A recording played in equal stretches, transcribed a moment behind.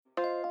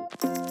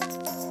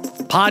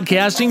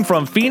Podcasting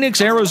from Phoenix,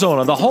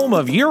 Arizona, the home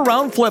of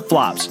year-round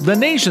flip-flops, the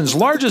nation's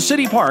largest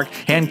city park,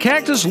 and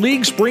Cactus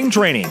League spring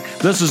training.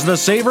 This is The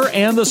Saver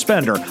and the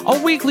Spender, a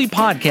weekly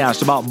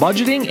podcast about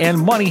budgeting and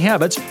money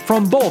habits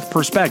from both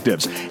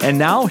perspectives. And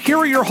now, here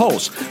are your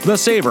hosts, The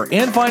Saver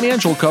and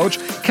financial coach,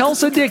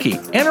 Kelsa Dickey,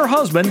 and her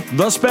husband,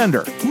 The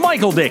Spender,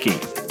 Michael Dickey.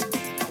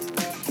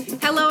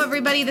 Hello,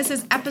 everybody. This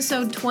is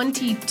episode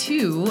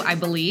 22, I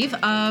believe,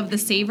 of The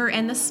Saver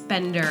and the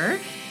Spender.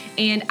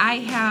 And I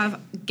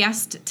have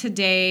guest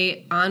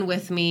today on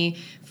with me,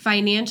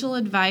 financial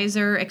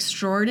advisor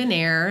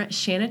extraordinaire,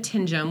 Shanna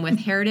Tinjum with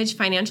Heritage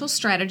Financial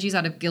Strategies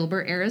out of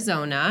Gilbert,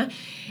 Arizona.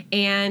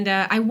 And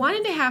I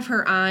wanted to have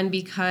her on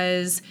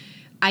because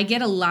I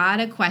get a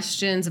lot of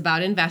questions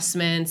about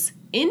investments,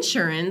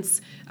 insurance,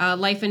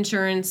 life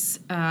insurance,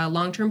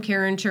 long-term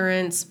care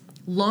insurance,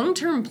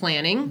 long-term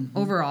planning,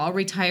 overall,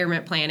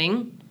 retirement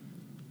planning.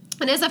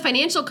 And as a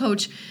financial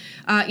coach,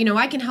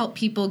 I can help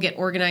people get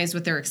organized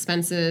with their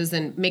expenses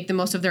and make the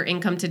most of their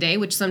income today,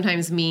 which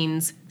sometimes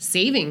means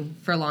saving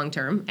for long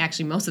term.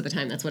 Actually, most of the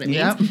time, that's what it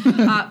means.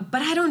 Yep.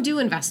 But I don't do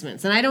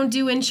investments and I don't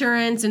do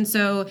insurance. And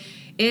so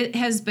it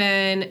has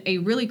been a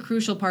really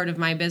crucial part of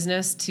my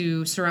business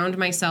to surround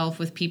myself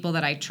with people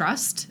that I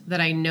trust,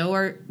 that I know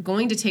are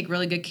going to take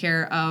really good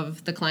care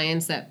of the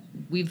clients that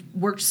we've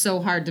worked so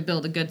hard to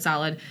build a good,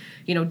 solid,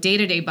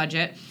 day-to-day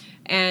budget.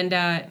 And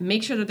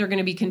make sure that they're going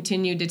to be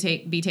continued to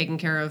be taken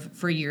care of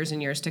for years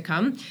and years to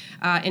come.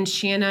 And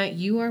Shanna,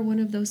 you are one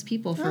of those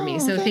people for me.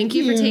 So thank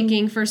you for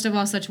taking, first of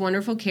all, such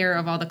wonderful care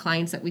of all the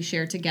clients that we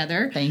share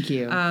together. Thank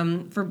you.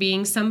 For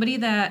being somebody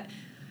that,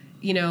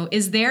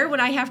 is there when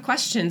I have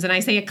questions and I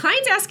say, a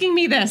client's asking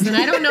me this and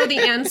I don't know the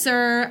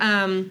answer,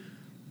 and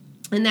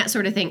that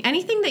sort of thing.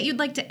 Anything that you'd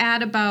like to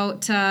add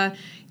about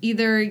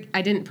either,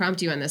 I didn't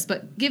prompt you on this,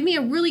 but give me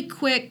a really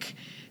quick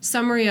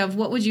summary of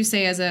what would you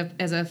say as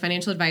a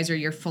financial advisor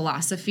your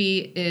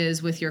philosophy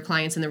is with your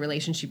clients and the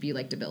relationship you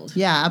like to build?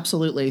 Yeah,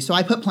 absolutely. So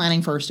I put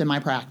planning first in my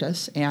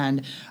practice,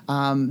 and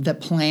the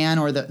plan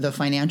or the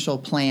financial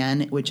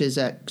plan, which is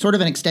a sort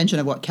of an extension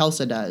of what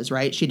Kelsa does,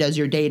 right? She does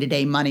your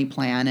day-to-day money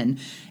plan,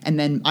 and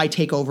then I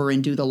take over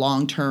and do the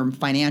long-term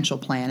financial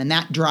plan, and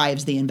that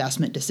drives the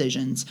investment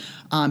decisions.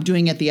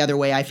 Doing it the other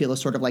way, I feel, is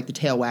sort of like the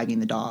tail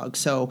wagging the dog.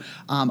 So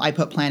I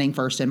put planning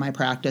first in my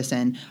practice,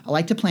 and I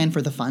like to plan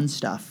for the fun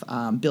stuff.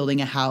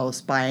 Building a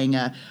house, buying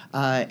a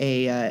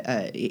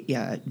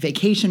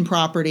vacation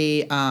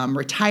property,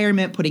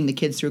 retirement, putting the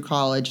kids through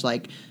college,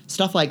 like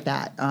stuff like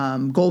that.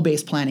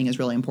 Goal-based planning is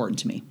really important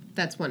to me.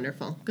 That's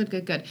wonderful.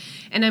 Good.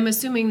 And I'm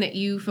assuming that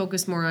you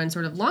focus more on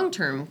sort of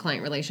long-term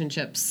client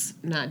relationships,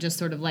 not just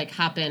sort of like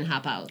hop in,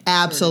 hop out.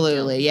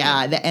 Absolutely,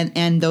 yeah.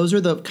 And those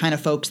are the kind of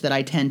folks that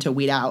I tend to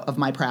weed out of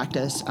my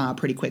practice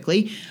pretty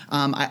quickly.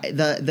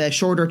 The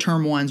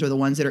shorter-term ones are the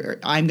ones that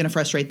I'm going to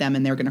frustrate them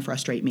and they're going to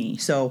frustrate me.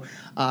 So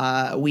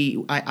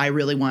I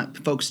really want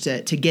folks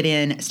to get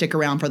in, stick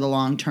around for the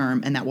long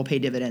term, and that will pay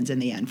dividends in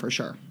the end for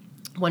sure.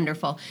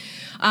 Wonderful.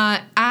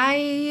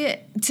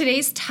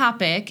 Today's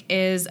topic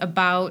is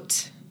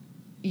about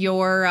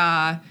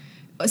your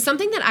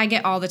something that I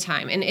get all the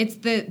time, and it's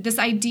this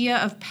idea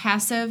of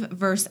passive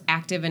versus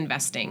active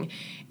investing.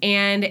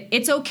 And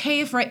it's okay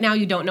if right now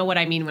you don't know what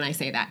I mean when I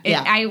say that.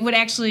 Yeah. I would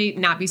actually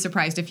not be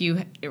surprised if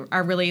you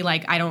are really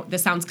like,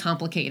 this sounds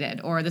complicated,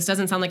 or this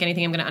doesn't sound like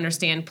anything I'm going to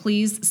understand.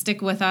 Please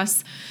stick with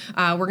us.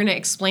 We're going to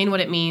explain what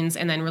it means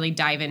and then really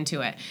dive into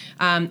it.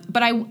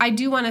 But I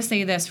do want to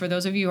say this for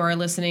those of you who are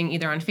listening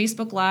either on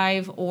Facebook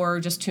Live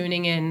or just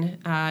tuning in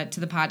to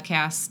the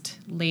podcast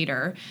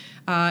later.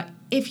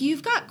 If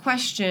you've got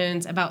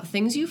questions about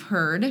things you've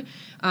heard,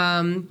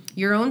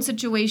 your own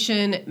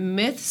situation,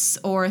 myths,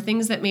 or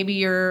things that maybe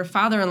your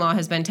father-in-law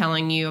has been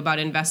telling you about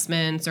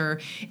investments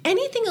or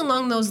anything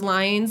along those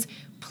lines,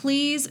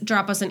 please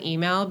drop us an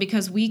email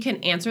because we can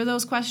answer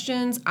those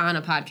questions on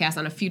a podcast,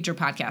 on a future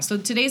podcast. So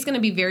today's going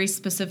to be very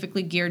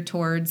specifically geared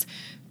towards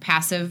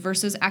passive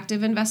versus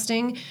active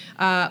investing,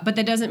 but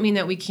that doesn't mean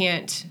that we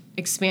can't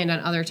expand on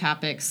other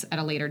topics at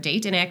a later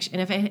date. And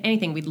if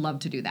anything, we'd love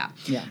to do that.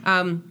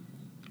 Yeah.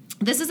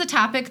 This is a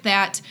topic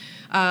that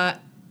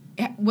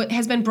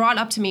has been brought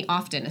up to me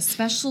often,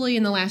 especially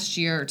in the last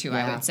year or two,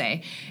 I would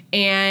say.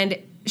 And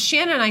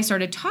Shanna and I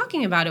started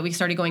talking about it. We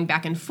started going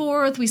back and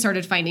forth. We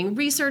started finding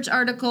research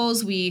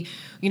articles. We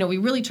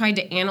really tried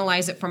to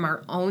analyze it from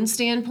our own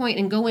standpoint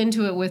and go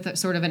into it with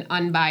sort of an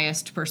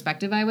unbiased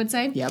perspective, I would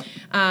say. Yep.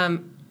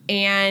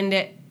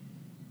 And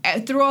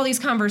through all these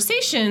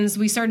conversations,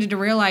 we started to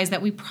realize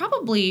that we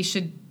probably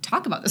should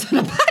talk about this on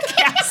a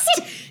podcast.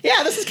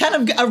 Yeah, this is kind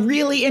of a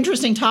really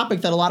interesting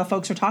topic that a lot of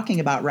folks are talking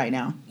about right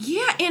now.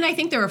 Yeah, and I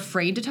think they're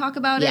afraid to talk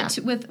about it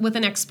with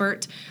an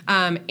expert,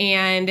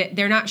 and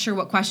they're not sure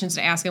what questions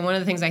to ask. And one of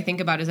the things I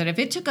think about is that if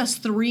it took us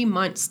 3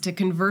 months to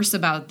converse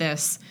about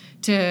this,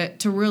 to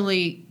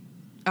really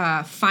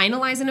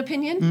finalize an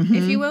opinion,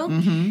 if you will,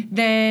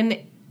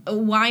 then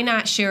why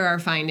not share our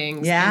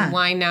findings? Yeah. And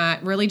why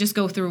not really just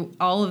go through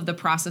all of the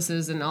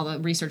processes and all the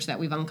research that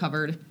we've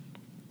uncovered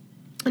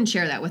and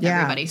share that with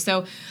everybody.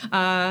 So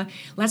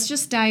let's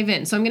just dive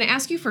in. So I'm going to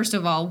ask you, first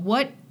of all,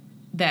 what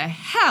the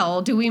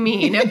hell do we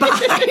mean by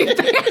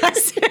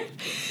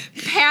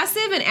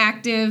passive and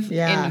active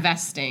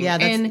investing? Yeah,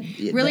 and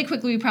really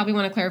quickly, we probably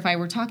want to clarify,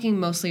 we're talking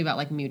mostly about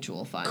like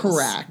mutual funds.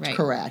 Correct, right?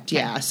 correct. Okay.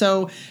 Yeah.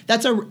 So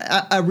that's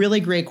a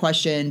really great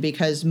question,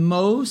 because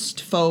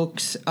most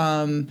folks,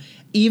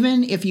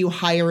 even if you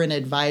hire an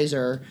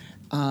advisor,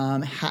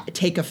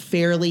 take a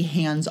fairly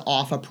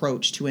hands-off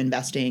approach to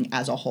investing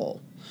as a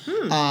whole.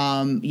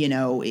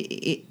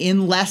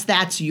 Unless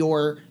that's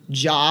your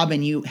job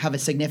and you have a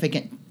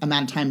significant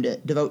amount of time to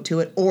devote to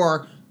it,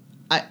 or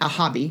a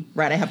hobby,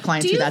 right? I have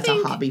clients who that's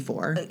a hobby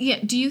for.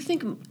 Do you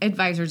think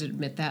advisors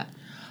admit that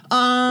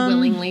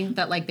willingly,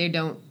 that like they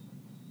don't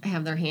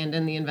have their hand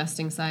in the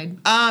investing side?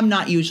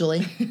 Not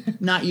usually.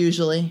 Not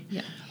usually.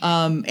 Yeah.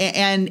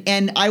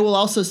 And I will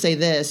also say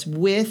this,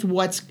 with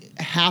what's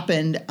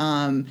happened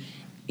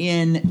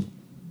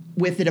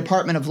with the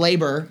Department of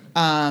Labor,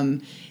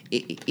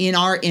 in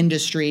our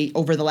industry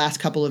over the last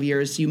couple of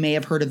years, you may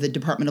have heard of the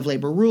Department of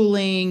Labor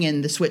ruling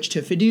and the switch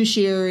to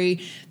fiduciary.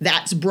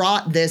 That's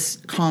brought this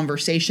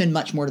conversation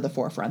much more to the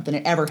forefront than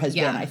it ever has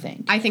been, I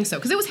think. I think so,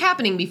 because it was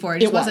happening before.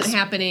 It just wasn't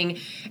happening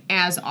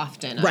as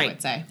often, I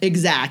would say.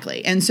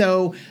 Exactly. And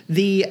so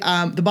the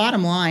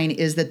bottom line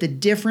is that the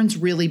difference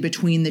really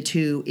between the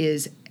two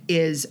is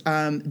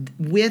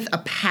with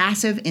a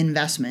passive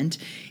investment,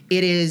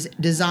 it is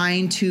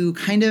designed to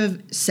kind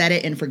of set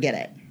it and forget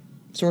it.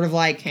 Sort of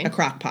like a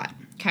crock pot.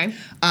 Okay. Give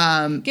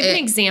an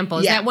example.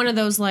 Is that one of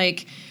those,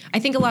 like, I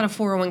think a lot of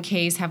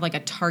 401ks have like a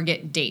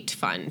target date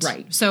fund.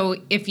 Right. So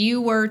if you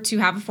were to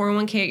have a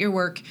 401k at your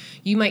work,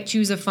 you might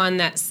choose a fund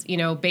that's,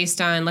 based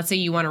on, let's say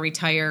you want to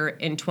retire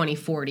in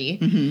 2040.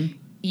 Mm-hmm.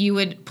 You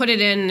would put it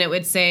in and it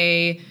would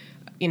say,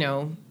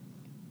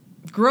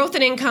 growth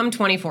and income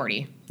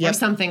 2040. Or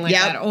something like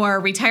that. Or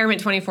retirement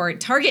 2040,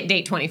 target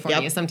date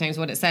 2040 is sometimes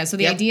what it says. So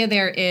the idea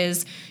there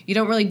is you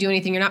don't really do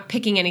anything. You're not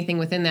picking anything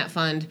within that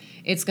fund.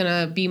 It's going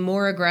to be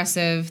more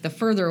aggressive the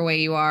further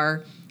away you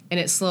are, and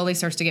it slowly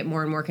starts to get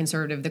more and more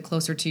conservative the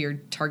closer to your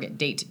target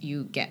date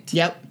you get.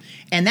 Yep.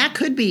 And that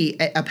could be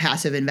a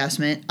passive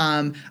investment.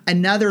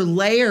 Another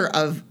layer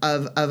of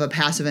a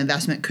passive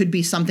investment could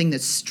be something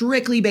that's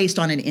strictly based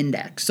on an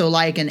index. So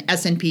like an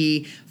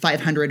S&P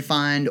 500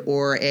 fund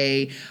or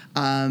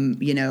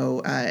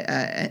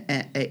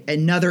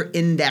another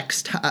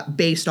index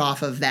based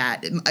off of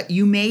that.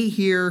 You may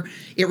hear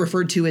it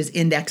referred to as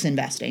index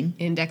investing.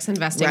 Index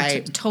investing.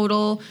 Right.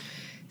 Total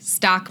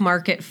stock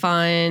market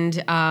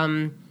fund.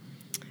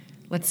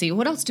 Let's see.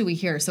 What else do we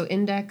hear? So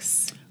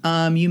index.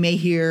 You may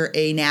hear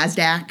a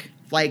NASDAQ,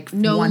 like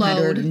no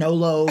 100, load. no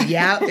load.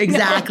 Yeah,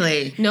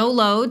 exactly. No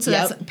load. So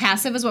that's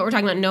passive is what we're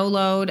talking about. No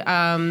load.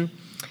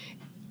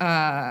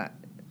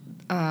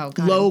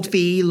 Low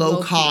fee,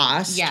 low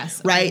cost. Yes.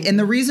 Right? And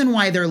the reason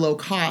why they're low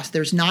cost,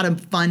 there's not a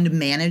fund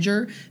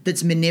manager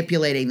that's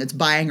manipulating, that's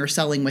buying or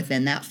selling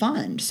within that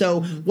fund.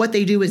 So what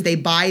they do is they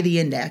buy the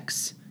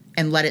index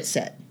and let it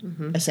sit,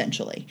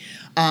 essentially.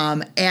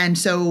 And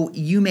so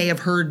you may have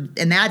heard,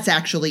 and that's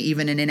actually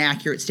even an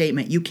inaccurate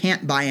statement, you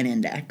can't buy an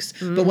index.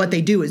 But what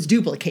they do is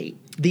duplicate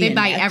the index.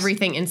 They buy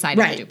everything inside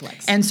of the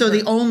duplex. And so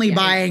the only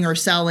buying or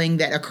selling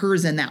that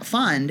occurs in that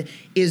fund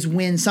is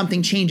when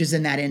something changes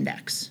in that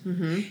index.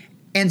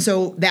 And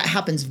so that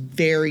happens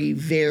very,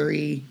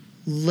 very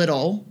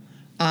little.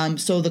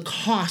 So the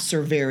costs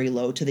are very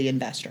low to the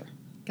investor.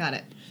 Got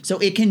it. So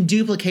it can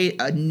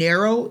duplicate a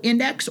narrow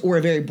index or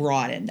a very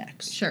broad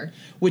index. Sure.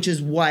 Which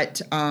is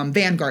what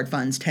Vanguard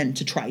funds tend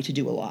to try to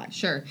do a lot.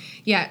 Sure.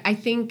 Yeah, I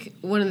think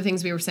one of the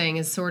things we were saying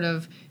is sort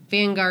of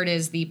Vanguard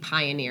is the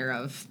pioneer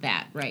of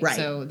that, right? Right.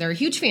 So they're a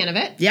huge fan of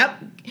it.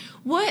 Yep.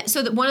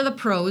 So one of the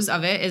pros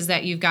of it is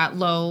that you've got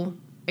low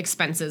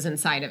expenses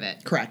inside of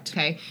it. Correct.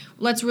 Okay.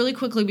 Let's really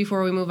quickly,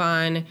 before we move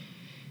on,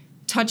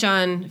 touch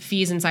on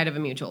fees inside of a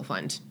mutual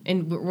fund.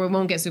 And we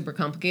won't get super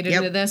complicated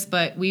into this,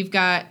 but we've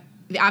got,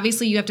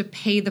 obviously you have to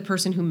pay the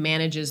person who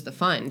manages the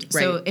fund.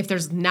 Right. So if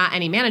there's not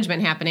any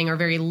management happening or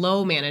very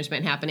low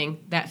management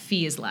happening, that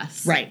fee is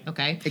less. Right.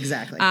 Okay.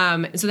 Exactly.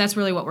 So that's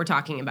really what we're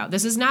talking about.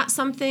 This is not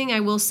something,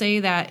 I will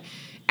say, that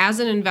as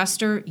an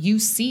investor, you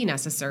see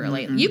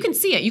necessarily. You can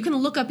see it. You can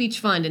look up each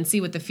fund and see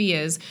what the fee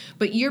is,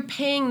 but you're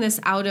paying this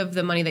out of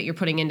the money that you're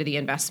putting into the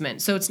investment.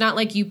 So it's not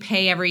like you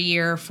pay every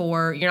year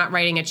you're not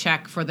writing a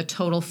check for the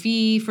total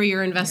fee for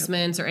your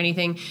investments or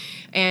anything.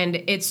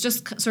 And it's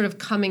just sort of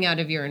coming out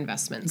of your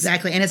investments.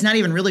 Exactly. And it's not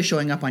even really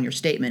showing up on your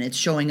statement. It's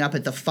showing up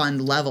at the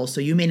fund level.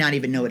 So you may not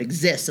even know it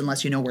exists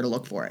unless you know where to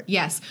look for it.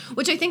 Yes.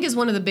 Which I think is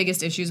one of the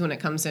biggest issues when it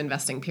comes to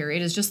investing,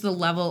 period, is just the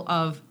level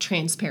of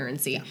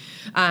transparency.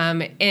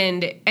 Yeah.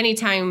 And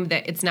anytime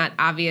that it's not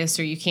obvious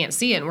or you can't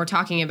see it, and we're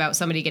talking about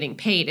somebody getting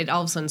paid, it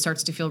all of a sudden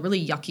starts to feel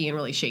really yucky and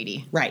really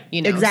shady. Right.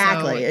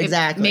 Exactly. So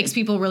it makes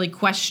people really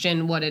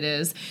question what it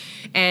is.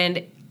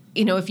 And,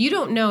 if you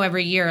don't know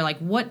every year, like,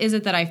 what is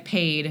it that I've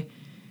paid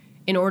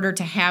in order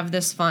to have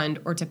this fund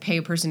or to pay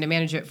a person to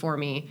manage it for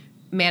me,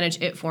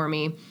 manage it for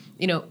me,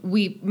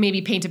 we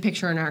maybe paint a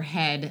picture in our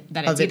head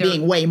that of it's it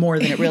being way more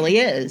than it really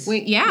is.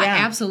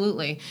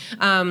 Absolutely.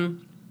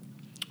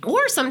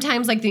 Or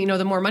sometimes, like,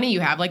 the more money you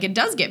have, like, it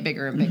does get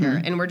bigger and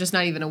bigger, and we're just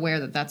not even aware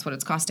that that's what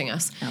it's costing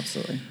us.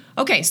 Absolutely.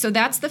 Okay, so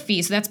that's the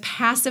fee. So that's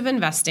passive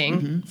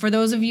investing. For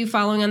those of you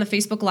following on the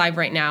Facebook Live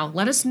right now,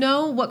 let us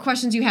know what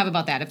questions you have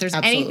about that. If there's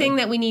anything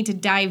that we need to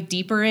dive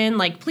deeper in,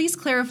 like, please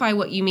clarify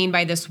what you mean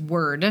by this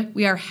word.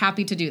 We are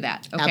happy to do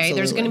that, okay? Absolutely.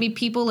 There's going to be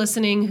people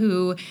listening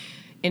who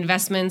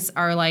investments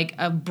are like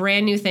a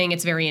brand new thing.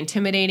 It's very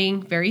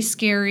intimidating, very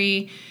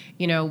scary.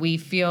 We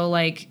feel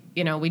like,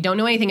 we don't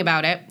know anything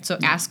about it, so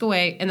ask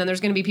away. And then there's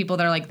going to be people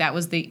that are like, that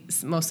was the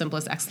most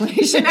simplest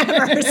explanation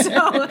ever.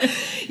 So,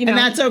 and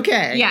that's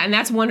okay. Yeah, and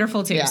that's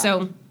wonderful too. Yeah.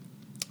 So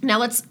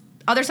now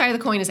other side of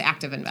the coin is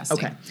active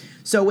investing. Okay.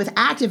 So with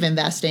active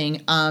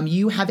investing,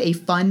 you have a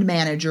fund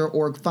manager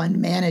or fund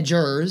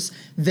managers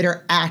that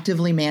are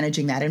actively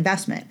managing that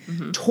investment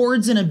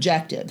towards an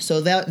objective.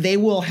 So that they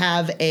will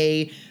have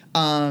a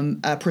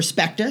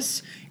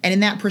prospectus, and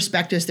in that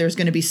prospectus, there's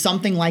going to be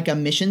something like a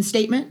mission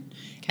statement.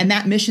 And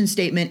that mission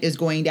statement is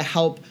going to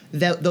help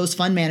those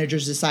fund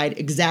managers decide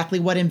exactly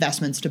what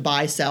investments to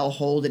buy, sell,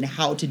 hold, and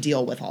how to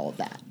deal with all of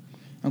that.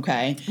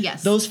 Okay?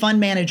 Yes. Those fund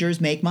managers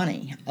make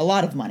money, a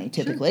lot of money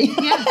typically.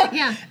 Sure.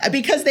 Yeah.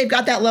 Because they've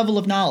got that level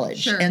of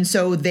knowledge. Sure. And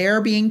so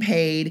they're being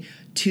paid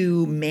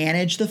to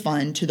manage the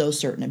fund to those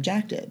certain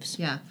objectives.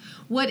 Yeah.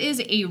 What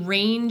is a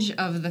range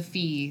of the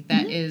fee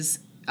that is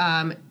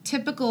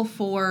typical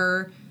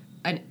for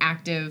an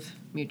active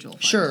mutual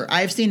fund? Sure.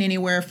 I've seen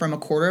anywhere from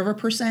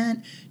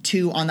 0.25%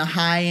 to, on the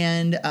high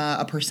end,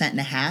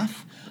 1.5%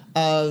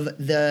 of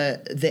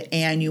the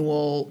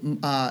annual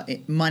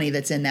money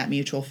that's in that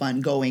mutual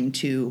fund going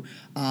to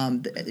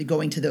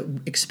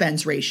the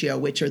expense ratio,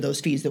 which are those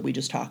fees that we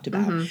just talked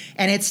about.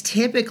 And it's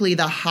typically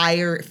the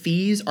higher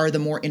fees are the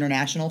more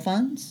international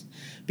funds,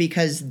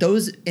 because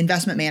those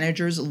investment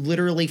managers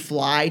literally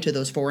fly to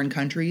those foreign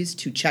countries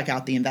to check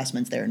out the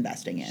investments they're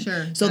investing in.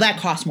 Sure. So that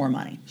costs more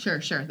money. Sure.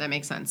 That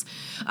makes sense.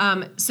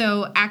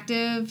 So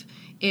active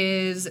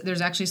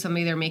there's actually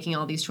somebody there making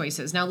all these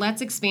choices. Now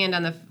let's expand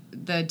on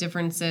the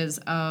differences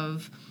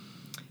of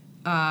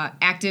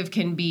active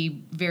can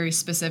be very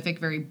specific,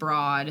 very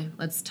broad.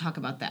 Let's talk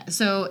about that.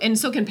 So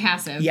can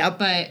passive. Yep.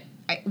 But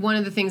one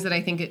of the things that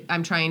I think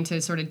I'm trying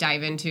to sort of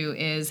dive into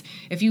is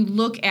if you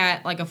look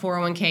at like a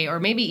 401k or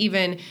maybe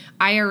even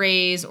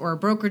IRAs or a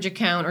brokerage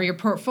account or your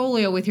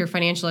portfolio with your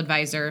financial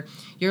advisor,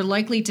 you're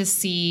likely to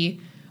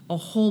see a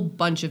whole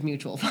bunch of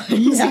mutual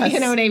funds. Yes. You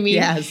know what I mean?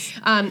 Yes.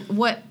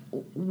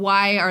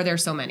 Why are there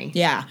so many?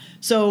 Yeah.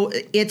 So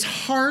it's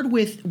hard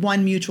with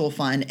one mutual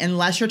fund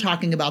unless you're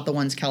talking about the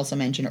ones Kelsa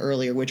mentioned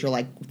earlier, which are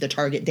like the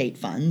target date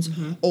funds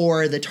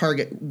or the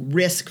target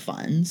risk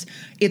funds.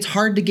 It's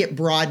hard to get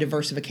broad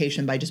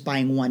diversification by just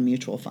buying one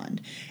mutual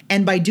fund.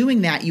 And by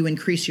doing that, you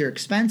increase your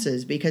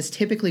expenses because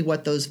typically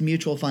what those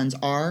mutual funds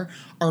are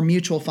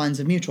mutual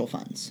funds of mutual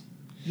funds.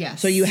 Yes.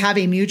 So you have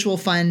a mutual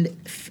fund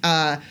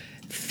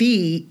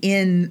fee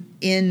in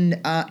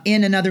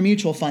another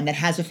mutual fund that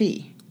has a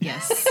fee.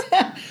 Yes.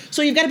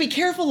 So you've got to be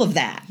careful of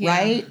that,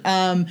 right?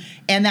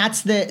 And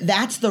that's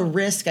the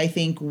risk, I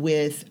think,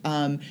 with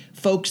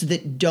folks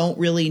that don't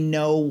really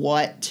know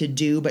what to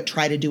do but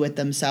try to do it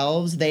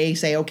themselves. They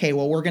say, okay,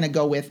 well, we're going to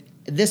go with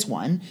this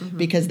one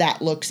because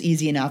that looks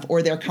easy enough.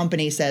 Or their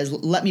company says,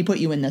 let me put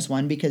you in this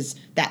one because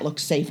that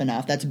looks safe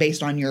enough. That's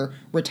based on your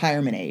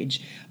retirement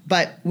age.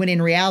 But when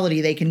in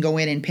reality, they can go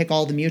in and pick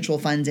all the mutual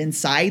funds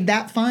inside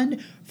that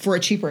fund for a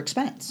cheaper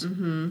expense.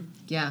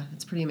 Yeah,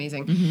 it's pretty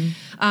amazing.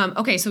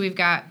 Okay, so we've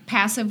got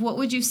passive. What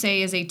would you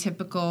say is a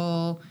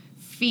typical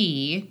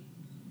fee?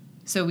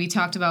 So we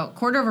talked about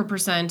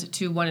 0.25%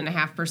 to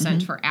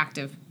 1.5% for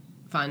active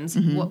funds.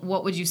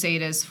 What would you say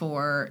it is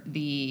for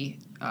the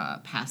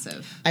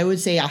passive? I would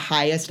say a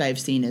highest I've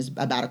seen is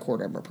about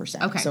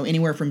 0.25%. Okay. So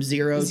anywhere from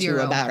zero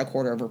to about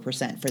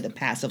 0.25% for the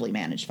passively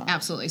managed fund.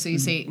 Absolutely. So you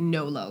say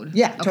no load.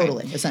 Yeah,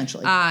 totally,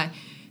 essentially.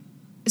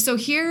 So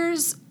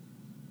here's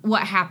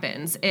what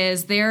happens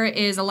is there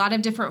is a lot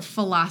of different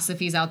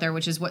philosophies out there,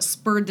 which is what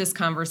spurred this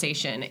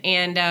conversation.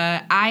 And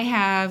I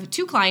have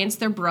two clients,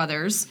 they're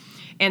brothers,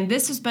 and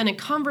this has been a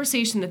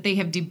conversation that they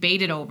have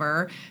debated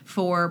over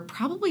for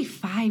probably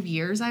 5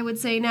 years, I would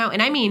say now.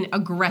 And I mean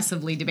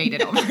aggressively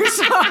debated over.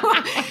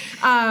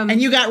 And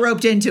you got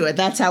roped into it.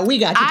 That's how we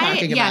got to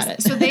talking about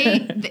it. So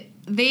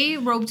they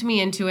roped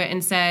me into it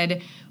and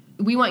said,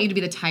 we want you to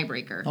be the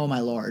tiebreaker. Oh, my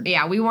Lord.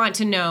 Yeah, we want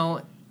to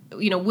know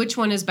which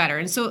one is better.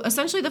 And so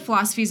essentially the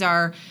philosophies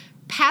are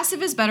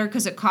passive is better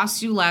because it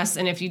costs you less,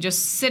 and if you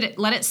just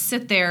let it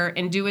sit there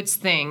and do its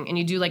thing, and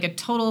you do like a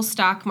total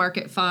stock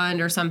market fund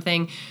or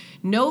something,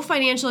 no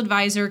financial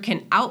advisor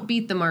can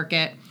outbeat the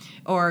market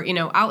or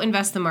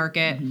out-invest the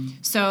market.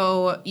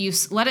 So you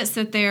let it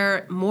sit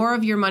there, more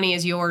of your money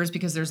is yours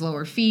because there's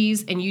lower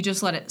fees, and you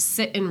just let it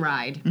sit and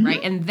ride,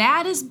 right? And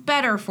that is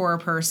better for a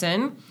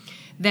person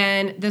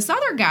than this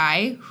other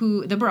guy,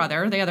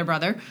 the other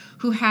brother,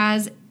 who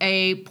has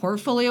a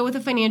portfolio with a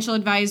financial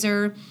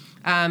advisor.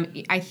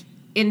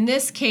 in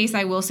this case,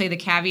 I will say the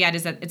caveat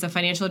is that it's a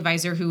financial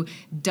advisor who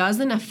does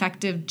an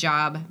effective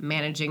job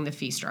managing the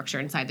fee structure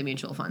inside the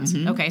mutual funds.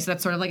 Okay, so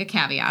that's sort of like a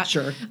caveat.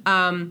 Sure.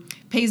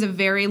 Pays a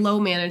very low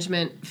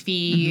management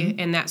fee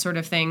and that sort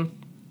of thing.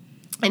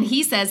 And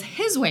he says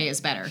his way is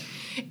better.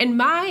 And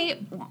my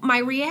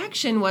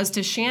reaction was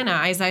to Shanna,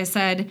 as I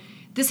said,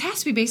 this has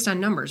to be based on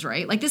numbers,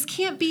 right? Like, this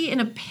can't be an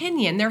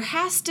opinion. There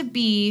has to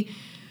be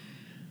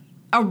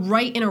a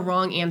right and a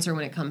wrong answer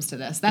when it comes to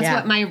this. That's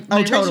what my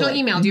original totally.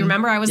 email, do you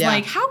remember? I was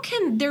like, how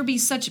can there be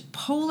such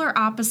polar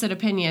opposite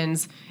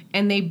opinions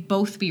and they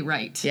both be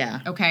right? Yeah.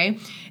 Okay?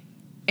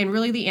 And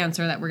really the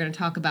answer that we're going to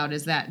talk about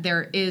is that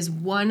there is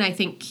one, I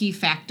think, key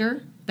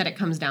factor that it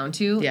comes down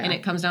to, and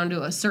it comes down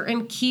to a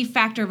certain key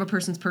factor of a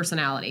person's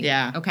personality.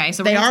 Yeah. Okay?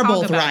 So they are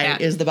both about right,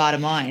 that. Is the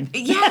bottom line.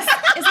 Yes,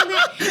 isn't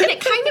that? And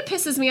it kind of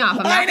pisses me off.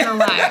 I'm not gonna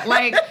lie.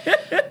 Like,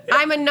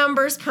 I'm a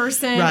numbers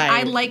person.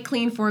 Right. I like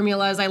clean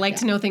formulas. I like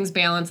to know things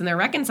balanced and they're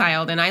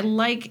reconciled. And I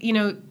like,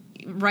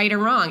 right or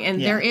wrong.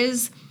 And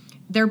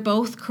they're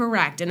both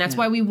correct. And that's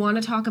why we want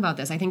to talk about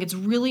this. I think it's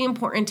really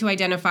important to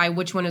identify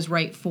which one is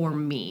right for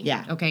me.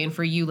 Yeah. Okay, and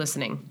for you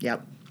listening.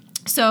 Yep.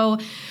 So,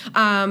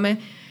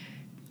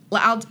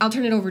 well, I'll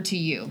turn it over to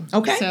you.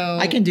 Okay, so,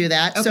 I can do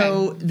that.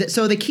 Okay.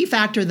 So the key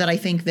factor that I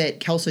think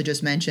that Kelsa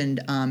just mentioned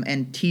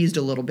and teased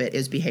a little bit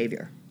is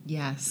behavior.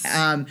 Yes.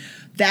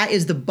 That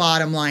is the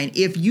bottom line.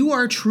 If you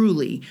are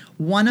truly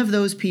one of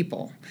those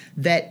people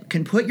that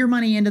can put your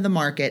money into the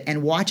market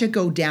and watch it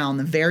go down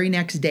the very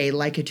next day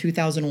like a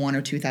 2001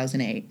 or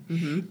 2008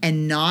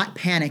 and not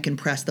panic and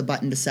press the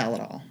button to sell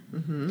it all.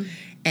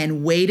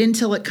 And wait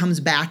until it comes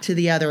back to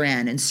the other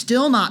end and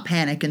still not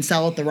panic and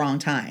sell at the wrong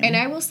time. And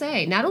I will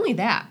say, not only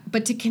that,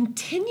 but to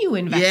continue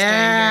investing during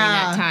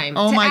that time.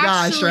 Oh to my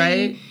gosh,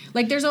 right?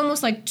 Like, there's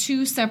almost like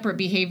two separate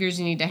behaviors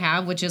you need to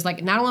have, which is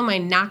like, not only am I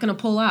not going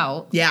to pull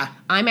out,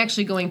 I'm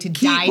actually going to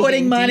dive keep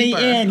putting money deeper.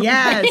 in.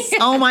 Yes.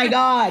 Oh my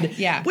God.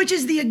 Yeah. Which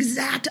is the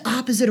exact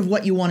opposite of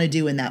what you want to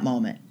do in that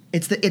moment.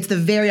 It's the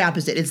very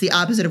opposite. It's the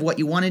opposite of what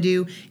you want to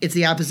do. It's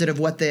the opposite of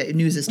what the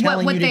news is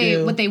telling you to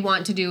do. What they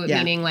want to do,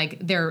 meaning like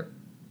their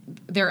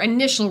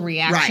initial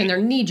reaction,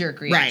 their knee-jerk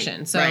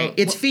reaction. So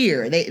it's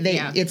fear.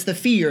 It's the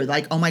fear.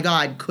 Like, oh my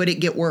God, could it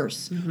get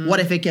worse?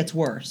 What if it gets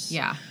worse?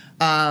 Yeah.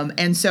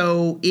 And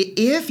so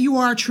if you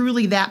are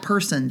truly that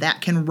person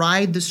that can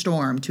ride the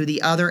storm to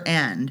the other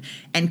end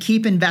and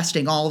keep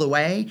investing all the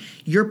way,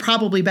 you're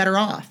probably better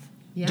off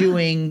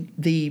doing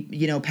the,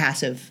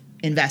 passive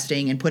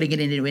investing and putting it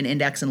into an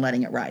index and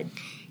letting it ride.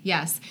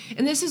 Yes.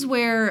 And this is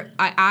where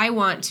I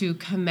want to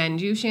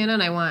commend you, Shannon.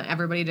 I want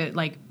everybody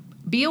to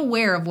be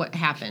aware of what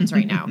happens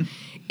right now.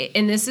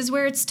 And this is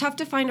where it's tough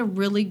to find a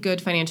really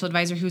good financial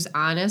advisor who's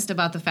honest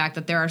about the fact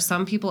that there are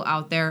some people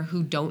out there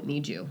who don't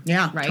need you.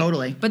 Yeah, right?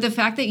 Totally. But the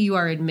fact that you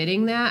are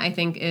admitting that, I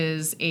think,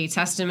 is a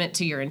testament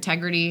to your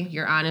integrity,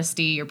 your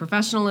honesty, your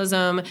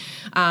professionalism.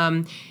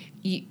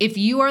 If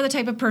you are the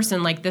type of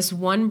person like this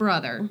one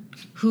brother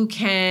who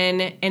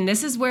can, and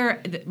this is where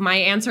my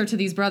answer to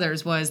these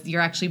brothers was,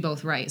 you're actually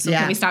both right. So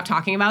can we stop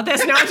talking about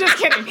this? No, I'm just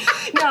kidding.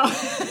 No.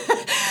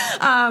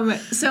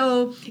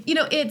 So,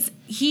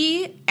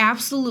 he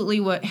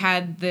absolutely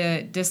had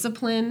the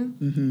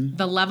discipline,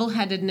 the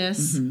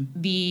level-headedness,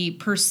 the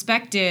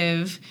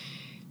perspective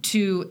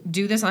to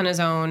do this on his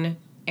own.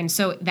 And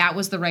so that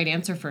was the right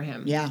answer for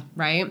him. Yeah.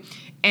 Right?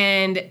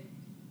 And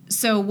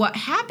so what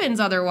happens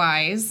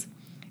otherwise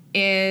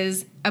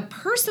is a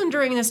person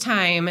during this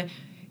time,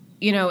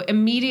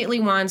 immediately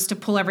wants to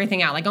pull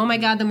everything out. Like, oh my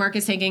God, the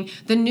market's tanking.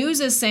 The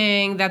news is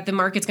saying that the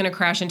market's going to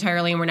crash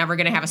entirely and we're never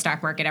going to have a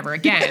stock market ever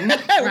again.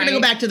 We're going to go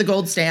back to the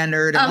gold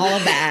standard and all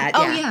of that.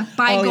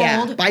 Buy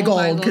gold. Buy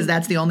gold, because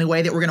that's the only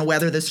way that we're going to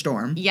weather this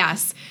storm.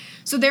 Yes.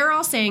 So they're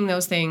all saying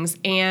those things.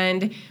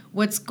 And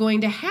what's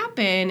going to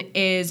happen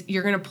is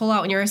you're going to pull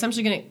out and you're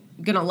essentially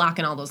going to lock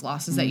in all those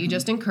losses that you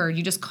just incurred.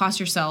 You just cost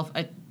yourself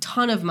a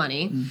ton of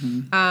money.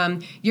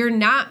 You're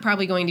not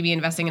probably going to be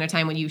investing in a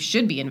time when you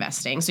should be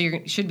investing. So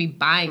you should be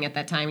buying at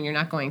that time, and you're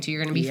not going to.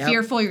 You're going to be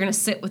fearful. You're going to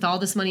sit with all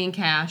this money in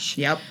cash.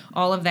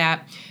 All of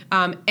that.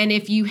 And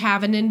if you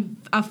have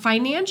a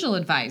financial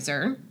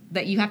advisor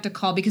that you have to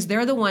call, because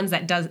they're the ones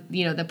that does,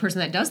 the person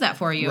that does that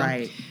for you.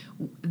 Right.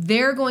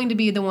 They're going to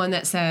be the one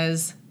that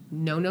says,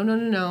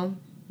 no.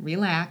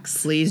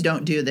 Relax. Please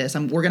don't do this.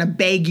 We're going to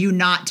beg you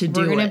not to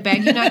do it. We're going to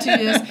beg you not to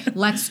do this.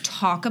 Let's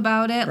talk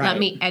about it. Right. Let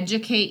me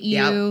educate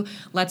you.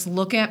 Let's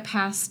look at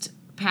past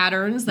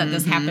patterns that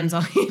this happens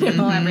every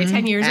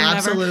 10 years or whatever.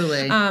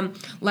 Absolutely.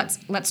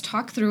 Let's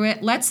talk through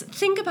it. Let's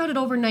think about it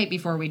overnight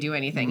before we do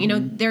anything.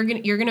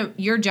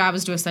 Your job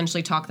is to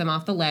essentially talk them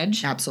off the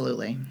ledge.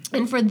 Absolutely.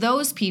 And for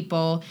those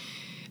people,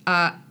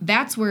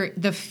 that's where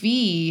the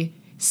fee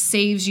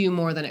saves you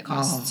more than it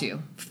costs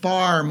you.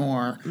 Far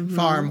more.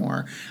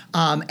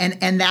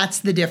 And that's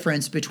the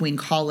difference between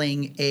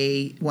calling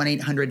a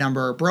 1-800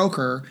 number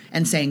broker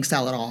and saying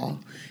sell it all,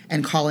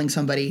 and calling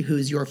somebody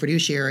who's your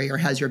fiduciary or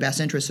has your best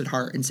interest at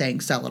heart and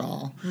saying sell it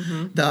all.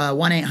 The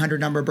 1-800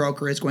 number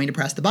broker is going to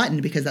press the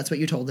button because that's what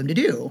you told them to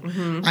do.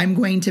 I'm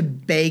going to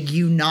beg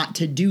you not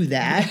to do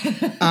that,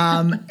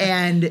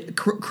 and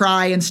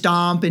cry and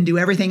stomp and do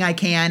everything I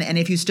can. And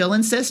if you still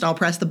insist, I'll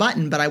press the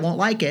button, but I won't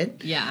like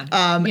it. Yeah.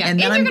 And And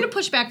then you're I'm going to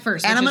push back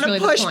first. and I'm going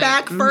to push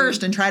back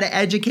first and try to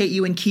educate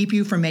you and keep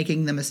you from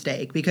making the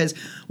mistake. Because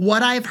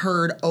what I've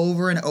heard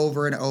over and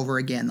over and over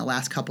again the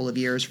last couple of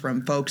years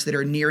from folks that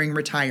are nearing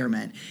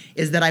retirement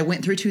is that I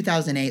went through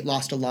 2008,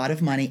 lost a lot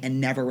of money,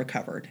 and never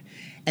recovered.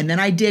 And then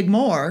I dig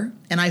more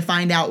and I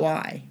find out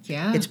why.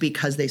 Yeah. It's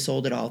because they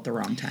sold it all at the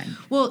wrong time.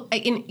 Well,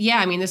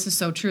 this is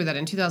so true that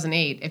in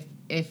 2008,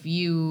 if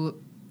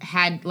you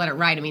had let it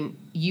ride,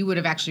 you would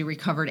have actually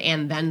recovered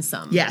and then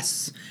some.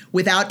 Yes,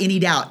 without any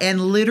doubt.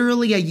 And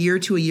literally a year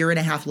to a year and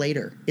a half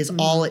later is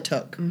all it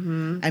took.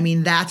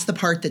 That's the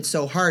part that's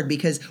so hard,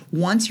 because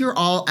once you're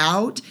all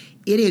out,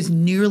 it is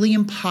nearly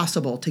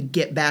impossible to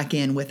get back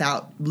in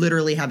without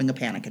literally having a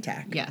panic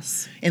attack.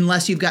 Yes.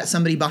 Unless you've got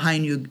somebody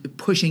behind you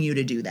pushing you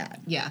to do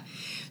that. Yeah.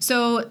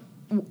 So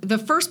the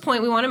first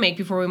point we want to make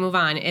before we move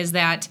on is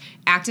that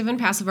active and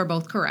passive are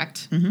both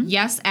correct.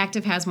 Yes,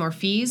 active has more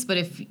fees, but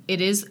if it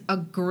is a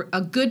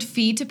good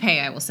fee to pay,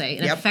 I will say,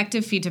 an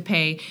effective fee to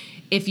pay.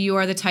 If you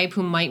are the type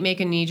who might make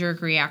a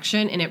knee-jerk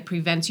reaction and it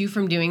prevents you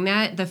from doing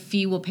that, the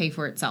fee will pay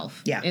for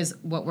itself. Yeah. Is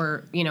what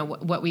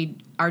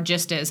our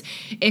gist is.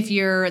 If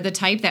you're the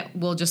type that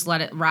will just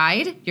let it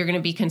ride, you're going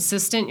to be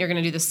consistent, you're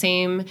going to do the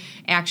same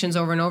actions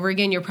over and over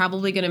again, you're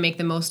probably going to make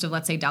the most of,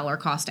 let's say, dollar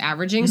cost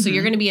averaging. So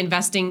you're going to be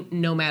investing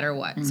no matter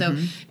what. So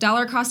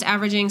dollar cost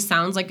averaging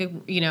sounds like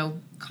a,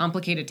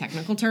 complicated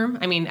technical term.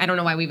 I don't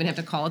know why we even have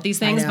to call it these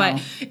things,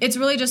 but it's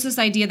really just this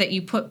idea that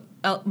you put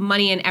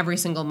money in every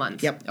single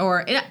month.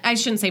 Or I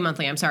shouldn't say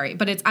monthly, I'm sorry,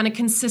 but it's on a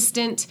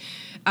consistent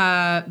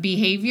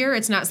behavior.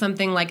 It's not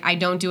something like I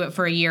don't do it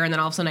for a year and then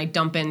all of a sudden I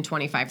dump in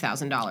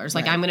 $25,000.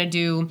 Like I'm going to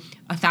do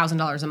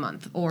 $1,000 a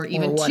month or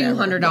even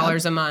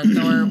 $200 a month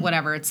or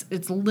whatever. It's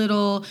a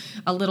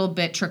little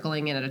bit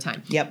trickling in at a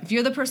time. If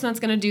you're the person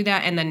that's going to do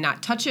that and then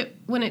not touch it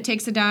when it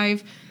takes a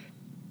dive,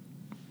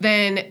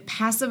 then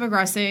passive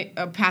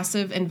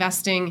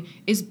investing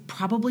is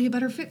probably a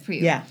better fit for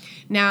you. Yeah.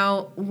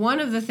 Now, one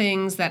of the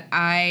things that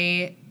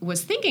I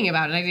was thinking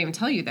about, and I didn't even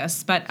tell you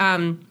this, but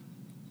an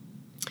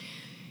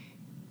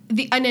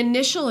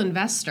initial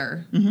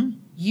investor,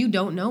 you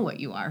don't know what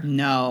you are.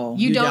 No,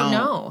 you don't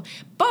know.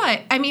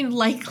 But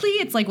likely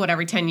it's like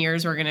every 10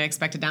 years we're going to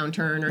expect a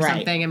downturn or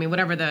something.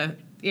 Whatever I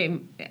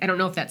don't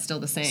know if that's still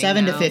the same.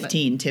 7 to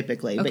 15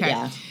 typically, but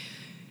yeah.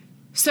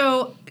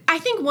 So I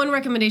think one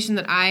recommendation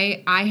that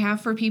I have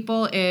for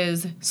people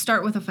is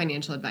start with a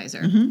financial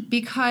advisor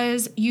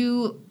because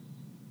you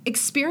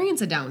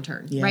experience a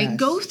downturn, right?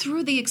 Go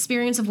through the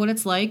experience of what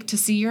it's like to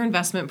see your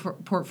investment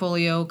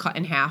portfolio cut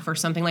in half or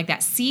something like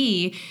that.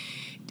 See,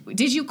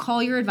 did you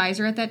call your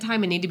advisor at that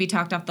time and need to be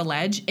talked off the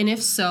ledge? And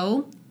if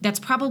so, that's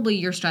probably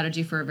your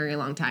strategy for a very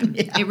long time.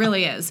 It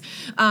really is.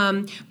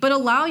 But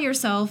allow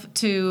yourself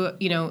to,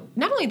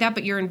 not only that,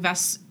 but your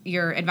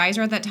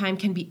advisor at that time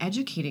can be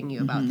educating you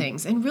about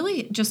things and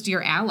really just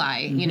your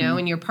ally,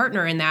 and your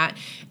partner in that.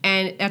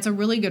 And that's a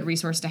really good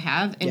resource to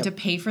have. And to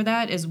pay for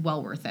that is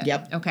well worth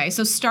it. Okay.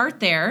 So start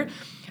there.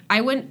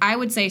 I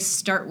would say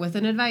start with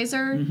an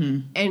advisor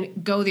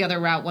and go the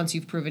other route once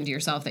you've proven to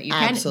yourself that you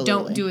can.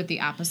 Don't do it the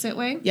opposite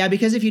way. Yeah,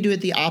 because if you do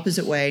it the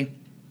opposite way,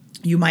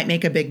 you might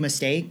make a big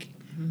mistake.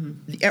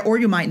 Or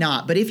you might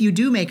not. But if you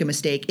do make a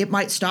mistake, it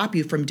might stop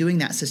you from doing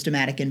that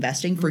systematic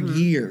investing for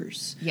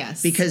years.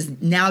 Yes. Because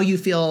now you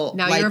feel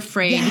now like, you're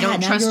afraid. You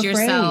don't trust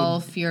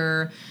yourself.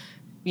 You're,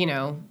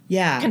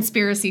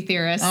 conspiracy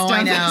theorist. Oh,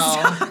 I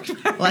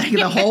know. Like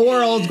the whole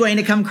world's going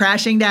to come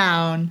crashing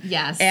down.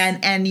 Yes.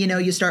 And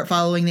you start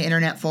following the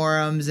internet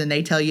forums and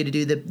they tell you to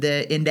do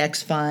the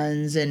index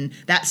funds, and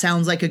that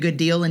sounds like a good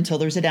deal until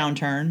there's a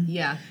downturn.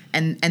 Yeah.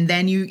 And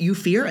then you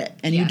fear it,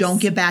 and you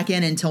don't get back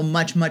in until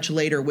much, much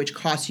later, which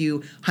costs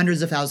you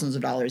hundreds of thousands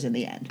of dollars in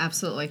the end.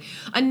 Absolutely.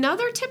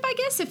 Another tip, I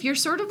guess, if you're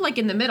sort of like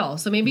in the middle,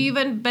 so maybe you've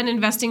been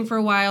investing for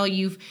a while,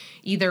 you've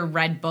either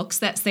read books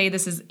that say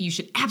you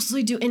should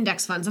absolutely do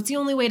index funds. That's the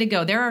only way to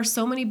go. There are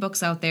so many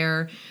books out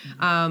there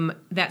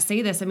that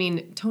say this.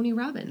 Tony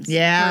Robbins,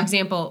 for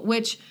example,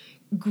 which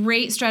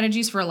great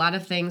strategies for a lot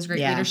of things, great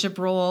leadership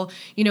role.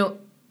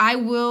 I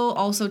will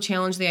also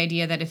challenge the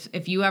idea that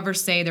if you ever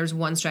say there's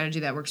one strategy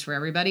that works for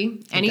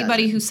everybody,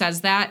 anybody who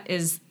says that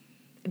is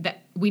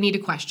that we need to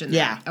question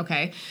that. Yeah.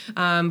 Okay.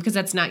 Because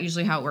that's not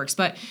usually how it works.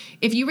 But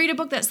if you read a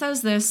book that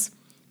says this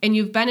and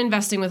you've been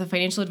investing with a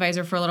financial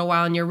advisor for a little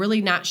while and you're really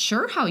not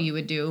sure how you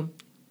would do,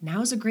 now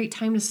is a great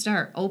time to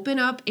start. Open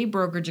up a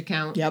brokerage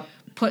account. Yep.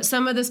 put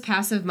some of this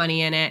passive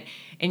money in it.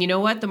 And you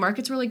know what? The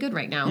market's really good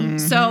right now.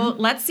 So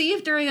let's see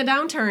if during a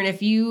downturn,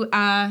 if you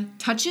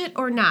touch it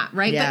or not,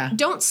 right? Yeah. But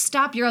don't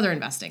stop your other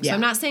investing. So Yeah.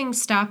 I'm not saying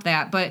stop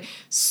that, but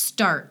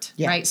start,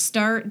 Yeah. right?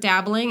 Start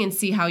dabbling and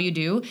see how you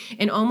do,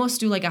 and almost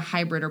do like a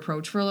hybrid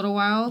approach for a little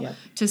while Yep.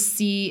 to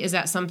see, is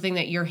that something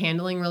that you're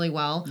handling really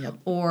well? Yep.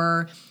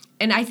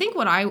 And I think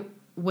what I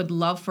would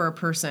love for a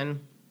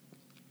person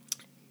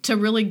to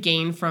really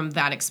gain from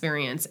that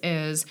experience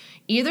is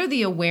either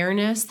the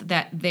awareness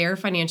that their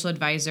financial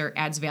advisor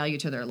adds value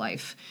to their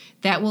life.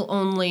 That will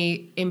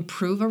only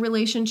improve a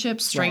relationship,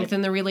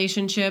 strengthen the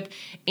relationship,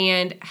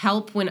 and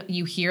help when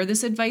you hear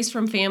this advice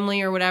from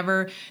family or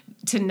whatever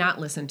to not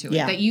listen to it.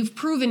 Yeah. That you've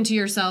proven to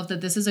yourself that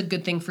this is a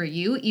good thing for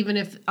you, even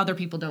if other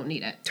people don't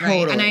need it.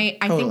 Totally, Right? And I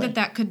think totally.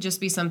 that could just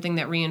be something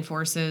that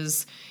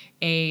reinforces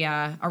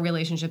a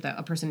relationship that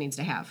a person needs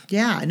to have.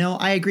 Yeah, no,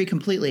 I agree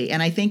completely.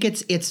 And I think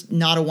it's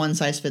not a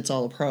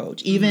one-size-fits-all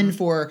approach. Even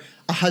for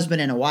a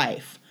husband and a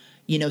wife.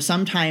 You know,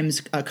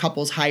 sometimes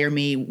couples hire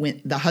me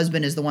when the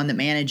husband is the one that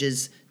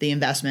manages the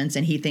investments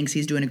and he thinks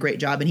he's doing a great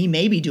job, and he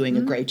may be doing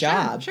a great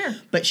job. Sure.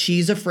 But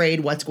she's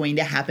afraid what's going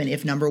to happen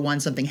if, number one,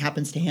 something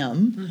happens to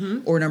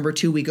him, or number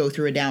two, we go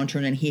through a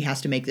downturn and he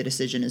has to make the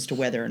decision as to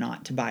whether or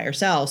not to buy or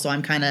sell. So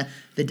I'm kind of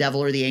the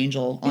devil or the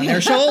angel on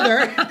their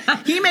shoulder.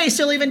 He may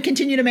still even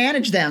continue to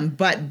manage them,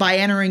 but by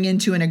entering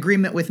into an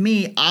agreement with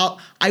me,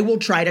 I will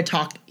try to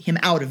talk him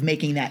out of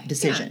making that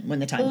decision when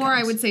the time comes. Or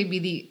I would say be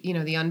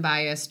the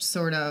unbiased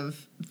sort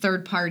of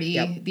third party,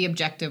 Yep. the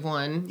objective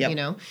one, Yep. you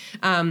know.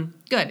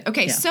 Good.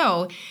 Okay, Yeah.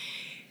 so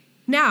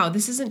now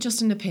this isn't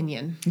just an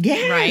opinion.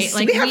 Yes, Right?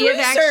 Like we have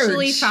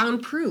actually research.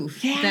 found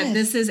proof Yes. that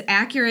this is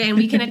accurate, and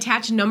we can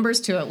attach numbers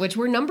to it, which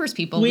we're numbers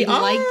people. We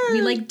like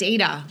are.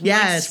 data. We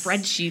Yes. like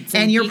spreadsheets.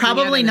 And you're geeking out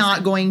probably on this not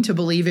stuff. going to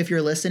believe, if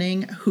you're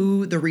listening,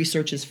 who the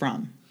research is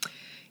from.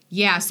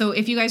 Yeah, so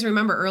if you guys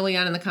remember early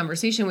on in the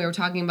conversation, we were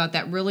talking about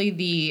that really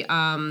the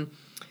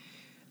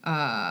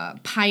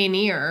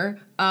pioneer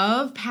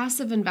of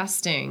passive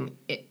investing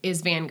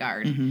is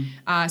Vanguard.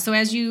 So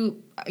as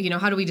you know,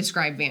 how do we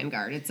describe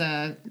Vanguard? It's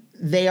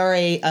They are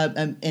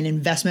an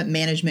investment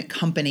management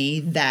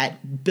company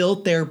that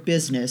built their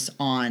business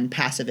on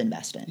passive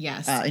investing.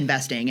 Yes.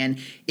 Investing. And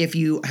if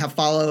you have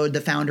followed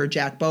the founder,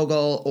 Jack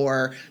Bogle,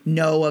 or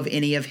know of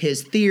any of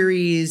his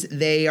theories,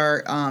 they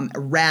are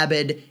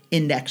rabid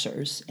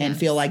indexers and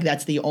feel like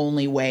that's the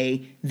only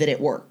way that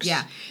it works.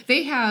 yeah,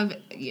 they have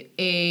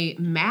a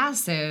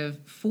massive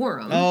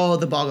forum. Oh,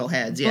 the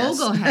Bogleheads, yes.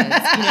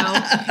 Bogleheads,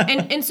 you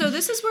know, and so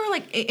this is where,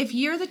 like, if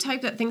you're the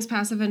type that thinks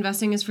passive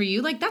investing is for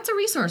you, like, that's a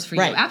resource for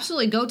you. Right.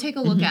 Absolutely, go take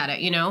a look at it.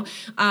 You know,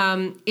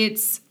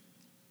 it's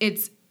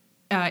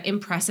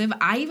impressive.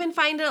 I even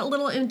find it a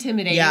little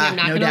intimidating. Yeah, I'm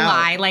not no going to doubt.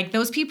 lie. Like,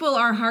 those people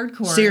are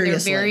hardcore.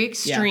 Seriously. They're very Yeah.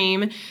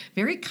 extreme,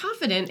 very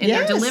confident in Yes.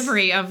 their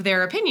delivery of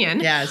their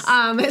opinion. Yes. So,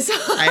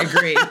 I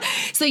agree.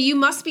 So you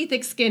must be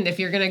thick-skinned if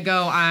you're going to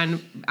go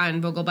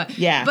on Bogle,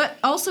 but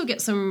also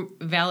get some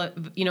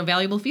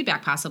valuable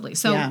feedback possibly.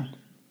 So. Yeah.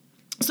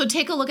 So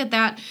take a look at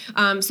that.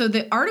 So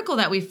the article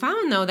that we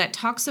found, though, that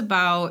talks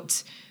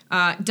about,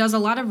 does a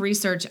lot of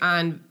research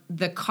on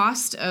the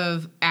cost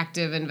of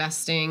active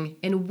investing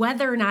and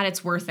whether or not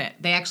it's worth it.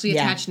 They actually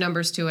attach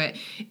numbers to it.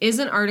 Is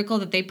an article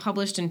that they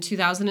published in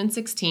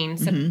 2016,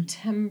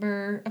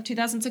 September of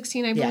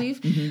 2016, I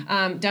believe,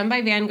 done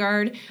by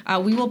Vanguard.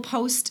 We will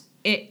post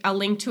a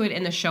link to it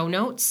in the show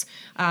notes,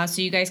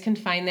 so you guys can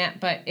find that.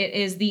 But it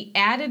is the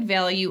added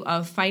value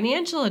of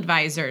financial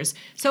advisors.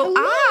 So odd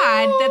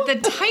that the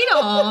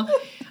title,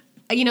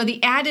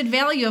 the added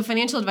value of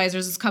financial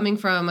advisors is coming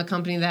from a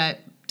company that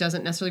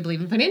doesn't necessarily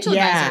believe in financial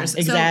advisors.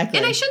 Exactly.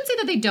 And I shouldn't say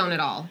that they don't at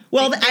all.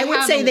 Well, They I would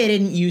have say they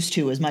didn't used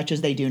to as much as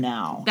they do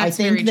now. That's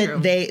I think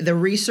very that true. the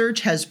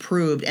research has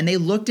proved, and they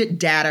looked at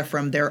data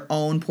from their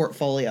own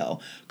portfolio,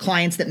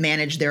 clients that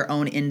manage their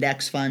own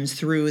index funds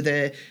through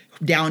the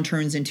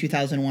downturns in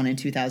 2001 and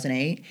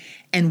 2008,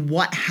 and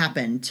what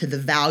happened to the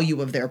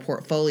value of their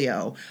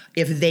portfolio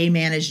if they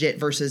managed it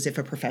versus if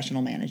a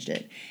professional managed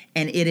it.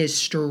 And it is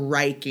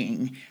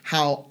striking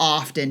how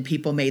often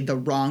people made the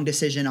wrong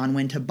decision on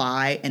when to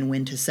buy and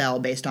when to sell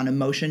based on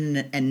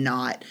emotion and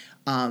not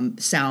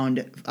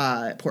sound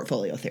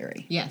portfolio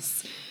theory.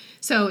 Yes.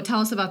 So tell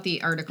us about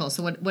the article.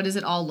 So what does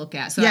it all look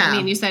at? So, Yeah. I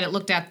mean, you said it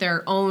looked at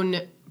their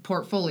own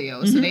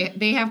portfolio. So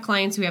they have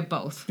clients who have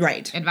both.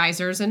 Right.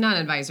 Advisors and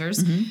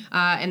non-advisors.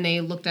 And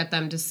they looked at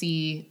them to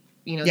see,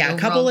 the a overall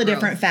couple of growth.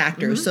 different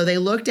factors. So they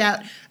looked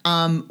at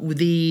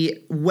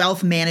the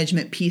wealth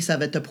management piece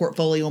of it, the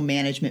portfolio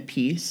management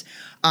piece.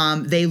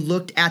 They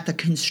looked at the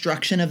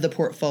construction of the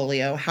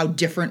portfolio, how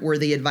different were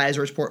the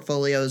advisors'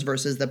 portfolios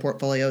versus the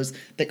portfolios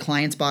that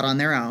clients bought on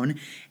their own.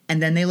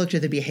 And then they looked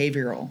at the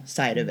behavioral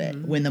side of it.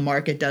 When the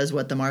market does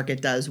what the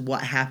market does,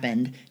 what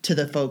happened to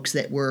the folks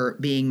that were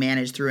being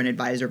managed through an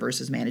advisor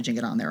versus managing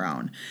it on their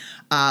own.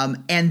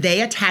 And they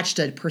attached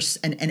an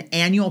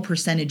annual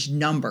percentage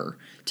number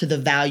to the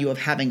value of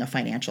having a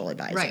financial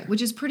advisor. Right,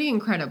 which is pretty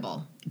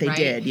incredible. They right?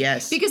 did,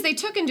 yes. Because they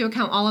took into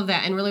account all of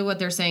that, and really what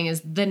they're saying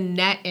is the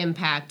net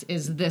impact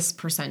is this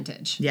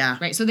percentage. Yeah.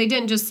 Right, so they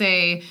didn't just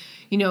say,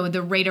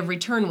 the rate of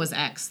return was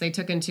X. They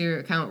took into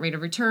account rate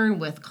of return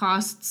with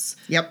costs,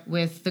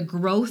 with the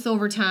growth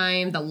over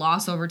time, the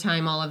loss over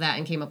time, all of that,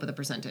 and came up with a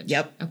percentage.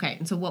 Yep. Okay.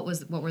 And so what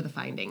were the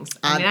findings?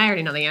 I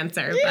already know the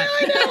answer. Yeah,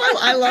 but. I know.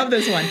 I love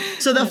this one.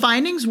 So the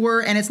findings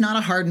were, and it's not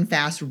a hard and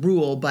fast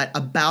rule, but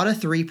about a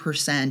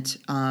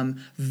 3%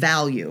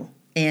 value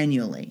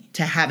annually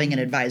to having an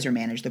advisor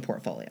manage the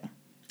portfolio.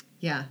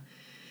 Yeah.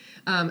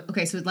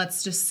 Okay, so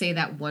let's just say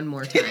that one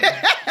more time.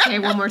 Okay,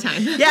 one more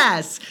time.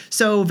 Yes.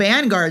 So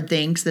Vanguard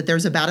thinks that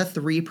there's about a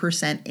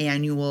 3%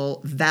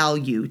 annual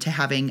value to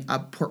having a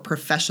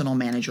professional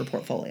manage your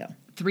portfolio.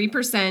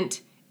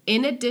 3%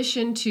 in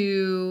addition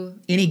to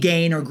any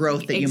gain or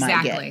growth that you might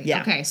get. Exactly.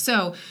 Yeah. Okay,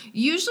 so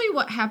usually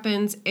what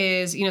happens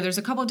is, there's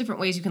a couple of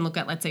different ways you can look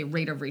at, let's say,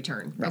 rate of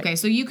return. Right. Okay,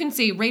 so you can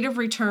see rate of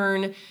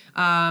return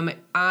on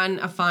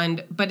a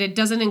fund, but it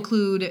doesn't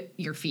include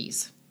your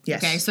fees.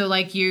 Yes. Okay, so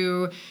like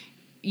you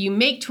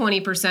make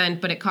 20%,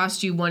 but it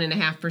costs you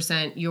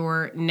 1.5%.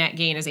 Your net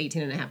gain is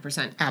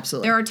 18.5%.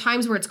 Absolutely. There are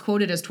times where it's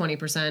quoted as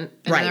 20%, and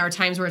right. there are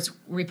times where it's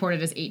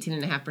reported as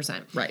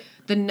 18.5%. Right.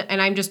 And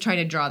I'm just trying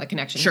to draw the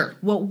connection. Sure.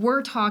 What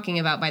we're talking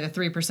about by the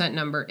 3%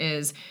 number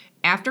is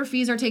after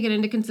fees are taken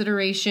into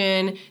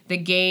consideration, the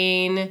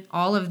gain,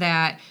 all of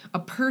that, a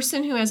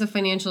person who has a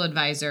financial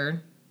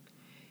advisor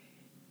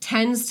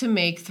tends to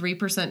make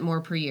 3%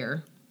 more per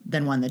year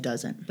than one that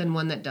doesn't.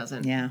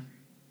 Yeah.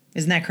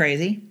 Isn't that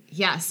crazy?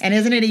 Yes. And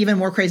isn't it even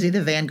more crazy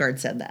that Vanguard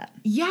said that?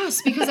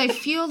 Yes, because I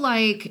feel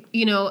like,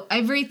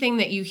 everything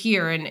that you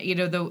hear and,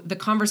 the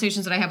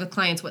conversations that I have with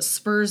clients, what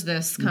spurs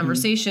this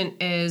conversation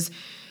is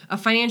a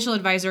financial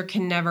advisor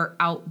can never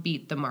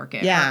outbeat the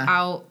market.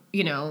 Yeah.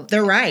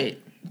 They're right.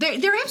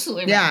 They're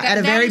absolutely right. Yeah, at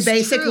a very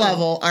basic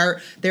level,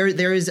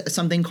 there is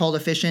something called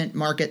efficient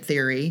market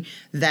theory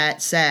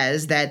that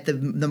says that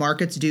the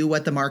markets do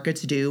what the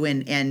markets do,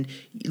 and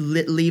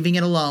leaving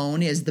it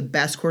alone is the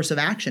best course of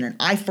action. And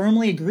I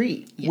firmly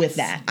agree with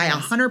that. I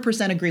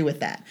 100% agree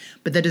with that.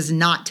 But that does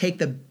not take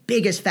the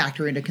biggest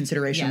factor into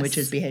consideration, which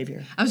is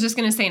behavior. I was just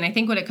going to say, and I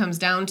think what it comes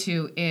down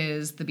to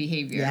is the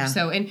behavior. Yeah.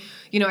 So, and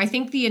I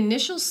think the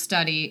initial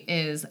study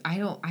is I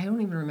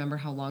don't even remember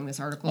how long this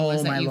article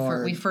was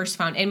that we first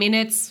found. I mean,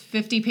 it's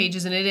 50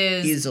 pages, and it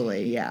is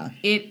easily, yeah.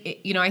 It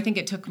I think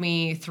it took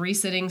me 3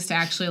 sittings to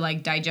actually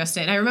digest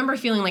it. And I remember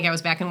feeling like I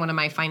was back in one of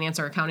my finance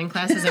or accounting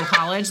classes in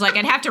college. Like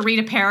I'd have to read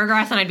a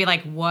paragraph, and I'd be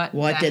like, "What the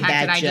heck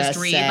did I just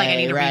read? Say, I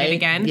need to read it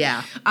again."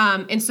 Yeah.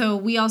 And so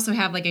we also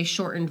have a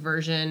shortened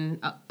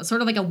version,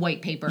 sort of like a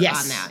white paper on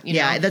that.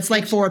 Yeah, that's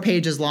 4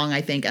 pages long,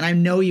 I think, and I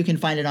know you can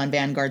find it on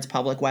Vanguard's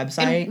public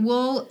website. And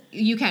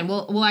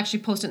we'll actually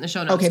post it in the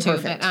show notes too.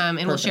 Perfect.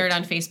 But, we'll share it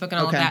on Facebook and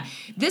all of that.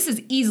 This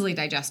is easily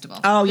digestible.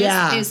 Oh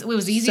yeah, it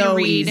was easy to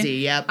read. Easy,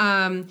 yep.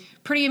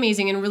 Pretty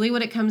amazing, and really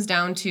what it comes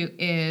down to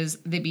is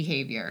the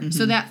behavior. Mm-hmm.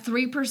 So that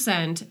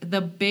 3%, the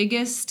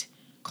biggest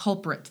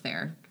culprit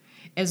there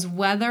is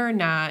whether or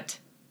not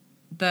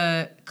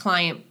the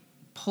client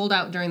pulled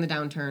out during the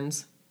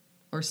downturns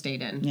or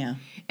stayed in. Yeah.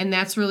 And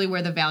that's really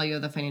where the value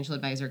of the financial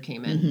advisor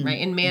came in, right?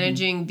 In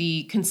managing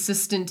the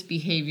consistent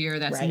behavior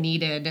that's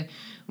needed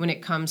when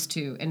it comes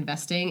to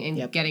investing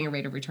and getting a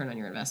rate of return on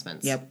your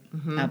investments. Yep,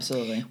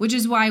 absolutely. Which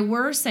is why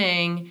we're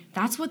saying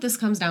that's what this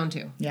comes down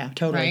to. Yeah,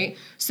 totally. Right?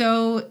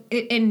 So,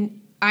 and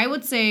I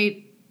would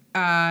say,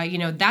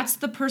 that's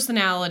the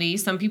personality.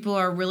 Some people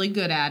are really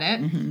good at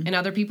it, and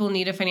other people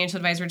need a financial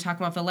advisor to talk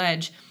them off the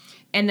ledge.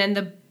 And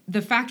then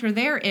the factor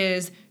there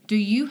is, do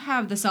you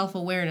have the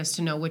self-awareness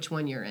to know which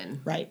one you're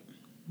in? Right.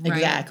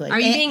 Exactly. Are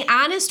you being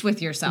honest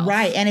with yourself?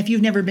 Right. And if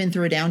you've never been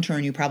through a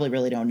downturn, you probably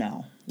really don't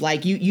know.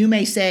 Like you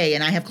may say,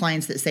 and I have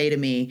clients that say to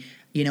me,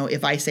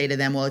 if I say to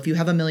them, well, if you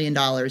have $1 million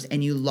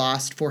and you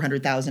lost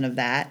 400,000 of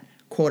that,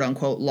 quote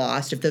unquote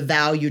lost, if the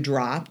value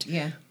dropped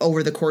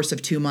over the course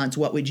of 2 months,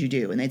 what would you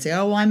do? And they'd say,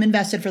 oh, well, I'm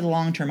invested for the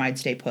long term. I'd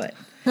stay put.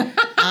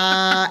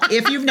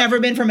 If you've never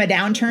been from a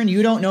downturn,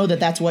 you don't know that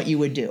that's what you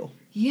would do.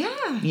 Yeah.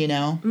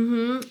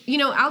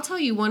 I'll tell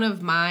you one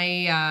of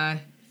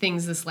my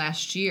things this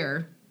last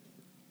year,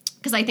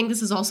 because I think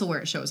this is also where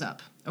it shows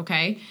up,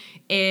 okay,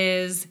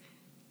 is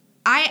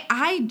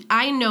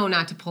I know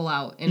not to pull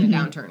out in a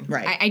downturn.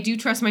 Right. I do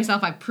trust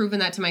myself. I've proven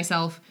that to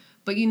myself.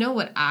 But you know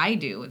what I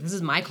do? This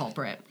is my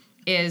culprit,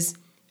 is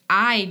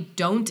I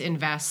don't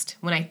invest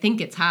when I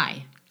think it's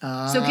high.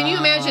 So can you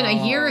imagine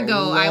a year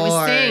ago Lord. I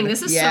was saying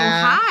this is so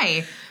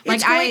high.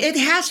 It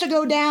has to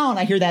go down.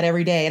 I hear that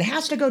every day. It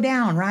has to go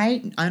down,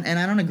 right? And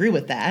I don't agree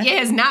with that. It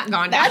has not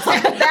gone down.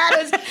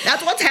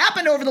 That's what's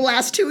happened over the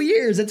last 2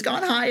 years. It's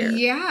gone higher.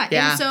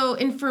 Yeah.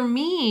 And for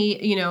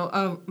me,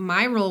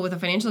 my role with a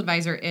financial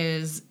advisor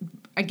is,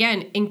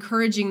 again,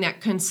 encouraging that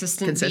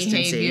consistency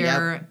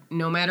behavior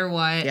no matter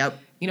what. Yep.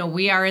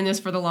 We are in this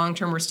for the long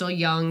term. We're still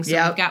young, so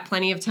we've got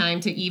plenty of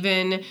time to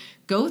even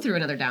go through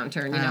another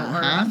downturn,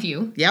 or a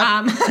few.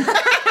 Yep.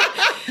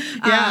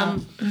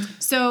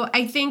 So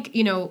I think,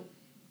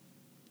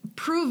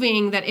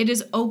 proving that it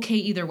is okay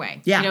either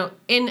way. Yeah.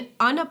 In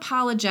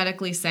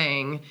unapologetically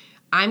saying,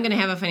 I'm going to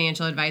have a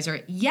financial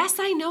advisor. Yes,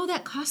 I know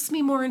that costs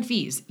me more in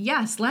fees.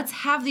 Yes, let's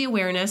have the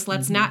awareness.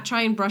 Let's not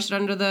try and brush it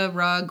under the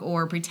rug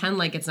or pretend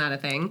like it's not a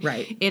thing.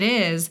 Right. It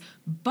is,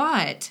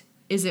 but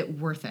is it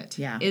worth it?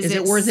 Yeah. Is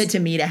it worth it to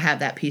me to have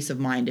that peace of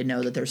mind to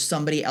know that there's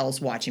somebody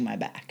else watching my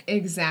back?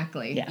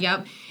 Exactly. Yeah.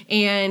 Yep.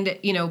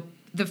 And,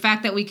 the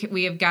fact that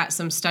we have got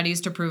some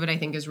studies to prove it, I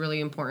think, is really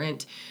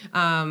important.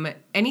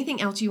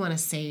 Anything else you want to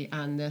say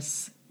on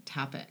this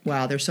topic?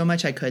 Wow, there's so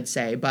much I could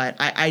say, but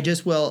I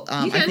just will.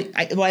 You can.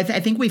 I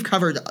think we've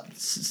covered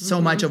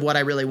so much of what I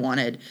really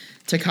wanted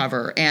to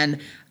cover. And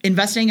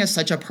investing is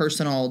such a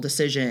personal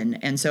decision.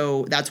 And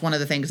so that's one of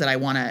the things that I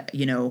want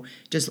to,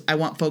 I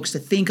want folks to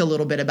think a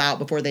little bit about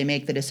before they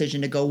make the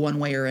decision to go one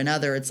way or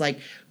another. It's like,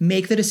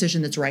 make the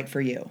decision that's right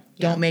for you.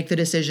 Yeah. Don't make the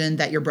decision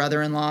that your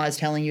brother-in-law is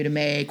telling you to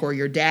make, or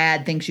your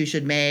dad thinks you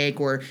should make,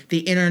 or the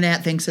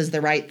internet thinks is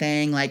the right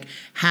thing. Like,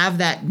 have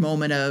that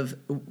moment of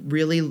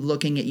really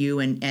looking at you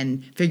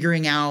and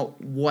figuring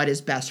out what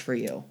is best for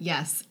you.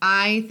 Yes,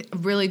 I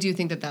really do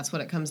think that that's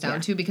what it comes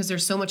down to, because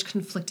there's so much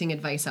conflicting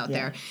advice out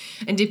there.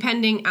 And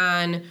depending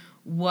on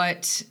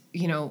what,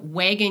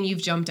 wagon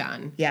you've jumped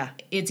on,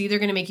 it's either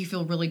going to make you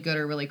feel really good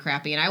or really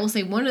crappy. And I will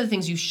say one of the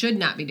things you should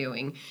not be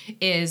doing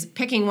is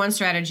picking one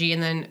strategy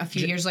and then a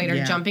few years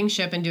later jumping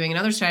ship and doing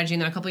another strategy,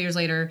 and then a couple years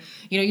later,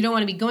 you don't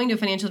want to be going to a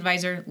financial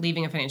advisor,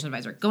 leaving a financial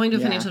advisor, going to a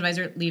financial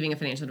advisor, leaving a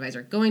financial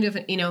advisor, going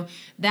to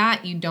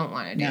that you don't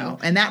want to do. No.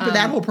 And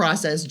that whole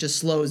process just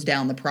slows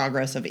down the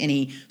progress of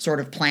any sort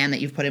of plan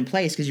that you've put in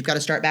place, because you've got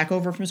to start back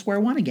over from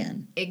square one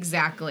again.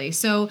 Exactly.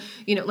 So,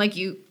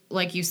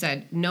 like you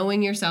said,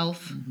 knowing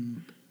yourself,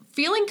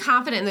 feeling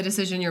confident in the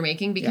decision you're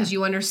making, because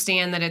you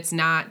understand that it's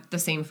not the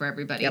same for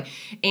everybody. Yep.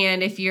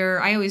 And if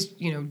I always,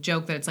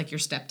 joke that it's like your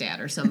stepdad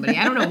or somebody.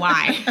 I don't know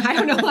why.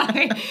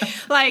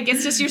 Like,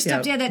 it's just your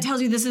stepdad that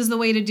tells you this is the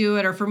way to do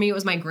it. Or for me, it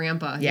was my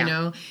grandpa,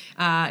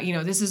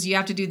 this is, you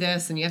have to do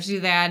this and you have to do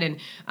that.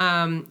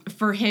 And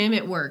for him,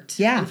 it worked.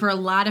 Yeah. And for a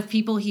lot of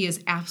people, he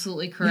is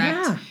absolutely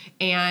correct. Yeah.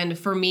 And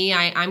for me,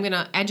 I'm going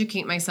to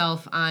educate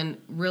myself on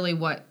really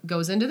what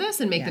goes into this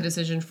and make the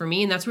decision for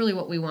me. And that's really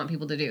what we want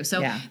people to do.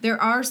 So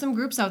there are some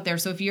groups out there.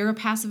 So if you're a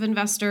passive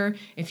investor,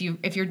 if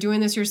you're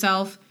doing this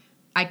yourself,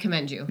 I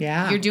commend you.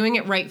 Yeah. You're doing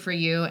it right for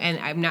you,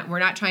 and we're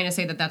not trying to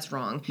say that that's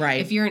wrong. Right.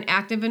 If you're an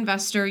active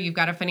investor, you've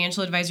got a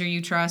financial advisor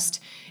you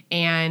trust,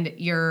 and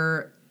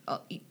you're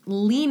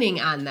leaning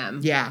on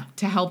them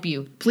to help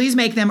you. Please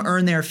make them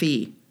earn their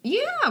fee.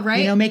 Yeah,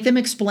 right. Make them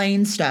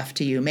explain stuff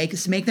to you. Make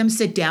them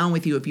sit down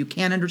with you. If you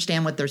can't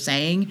understand what they're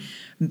saying,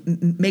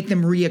 make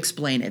them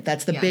re-explain it.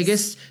 That's the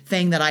biggest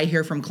thing that I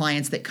hear from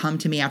clients that come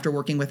to me after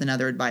working with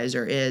another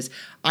advisor is,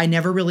 I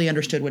never really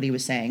understood what he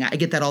was saying. I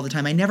get that all the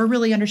time. I never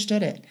really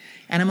understood it.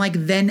 And I'm like,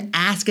 then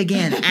ask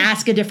again.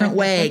 Ask a different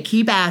way.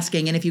 Keep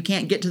asking. And if you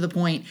can't get to the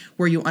point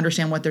where you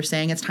understand what they're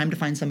saying, it's time to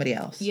find somebody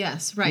else.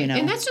 Yes, right.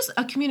 And that's just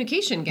a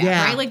communication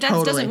gap, right? Like,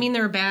 that doesn't mean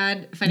they're a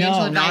bad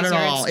financial advisor. No, not at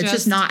all. It's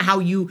just not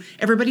how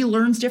everybody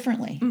learns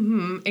differently.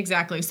 Mm-hmm,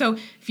 exactly. So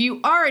if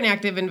you are an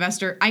active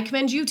investor, I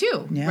commend you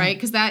too, right?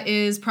 Because that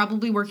is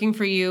probably working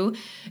for you,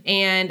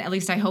 and at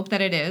least I hope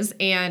that it is.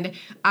 And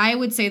I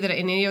would say that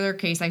in any other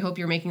case, I hope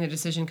you're making the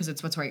decision because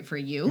it's what's right for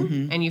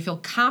you, and you feel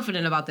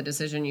confident about the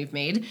decision you've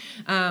made.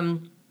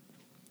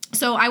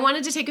 So I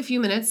wanted to take a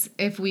few minutes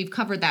if we've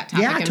covered that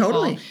topic in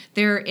full.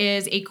 There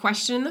is a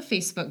question in the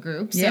Facebook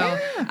group. So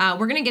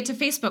we're going to get to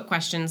Facebook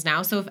questions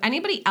now. So if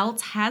anybody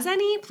else has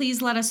any,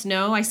 please let us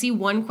know. I see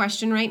one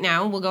question right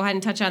now. We'll go ahead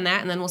and touch on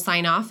that, and then we'll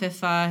sign off if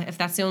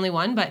that's the only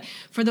one. But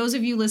for those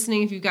of you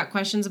listening, if you've got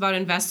questions about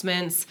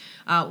investments,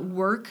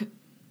 work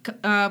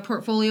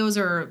portfolios,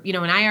 or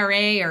an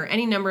IRA, or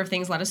any number of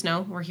things, let us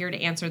know. We're here to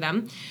answer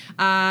them.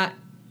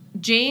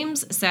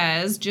 James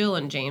says, Jill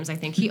and James, I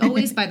think. He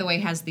always, by the way,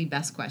 has the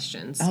best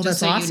questions. Oh,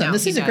 that's awesome.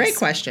 This is a great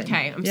question.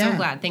 Okay, I'm so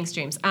glad. Thanks,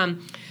 James.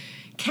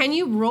 Can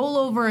you roll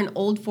over an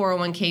old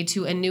 401k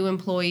to a new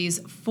employee's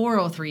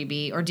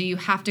 403b, or do you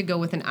have to go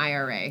with an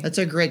IRA? That's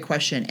a great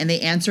question. And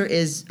the answer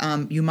is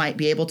you might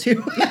be able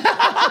to.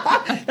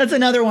 That's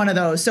another one of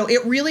those. So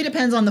it really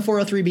depends on the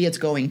 403b it's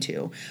going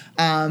to.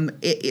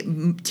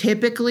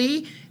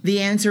 Typically, the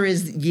answer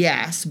is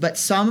yes, but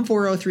some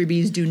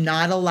 403bs do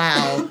not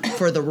allow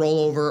for the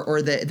rollover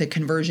or the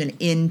conversion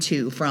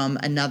into from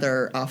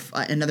another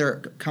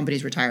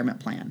company's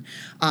retirement plan.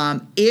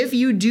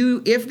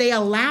 If they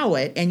allow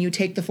it and you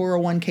take the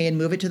 401k and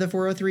move it to the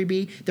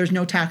 403b, there's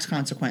no tax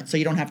consequence, so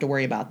you don't have to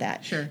worry about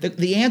that. Sure.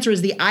 The answer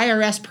is the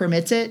IRS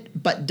permits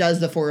it, but does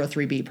the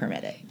 403b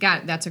permit it?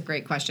 Got it. That's a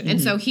great question.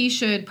 And so he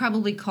should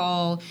probably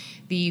call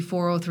the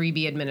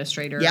 403b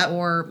administrator,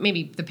 or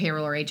maybe the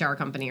payroll or HR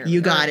company, or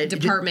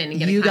department, and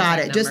get a contact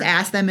number. Just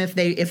ask them if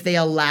they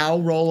allow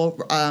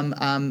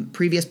rollover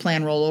previous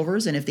plan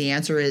rollovers, and if the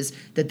answer is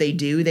that they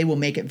do, they will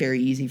make it very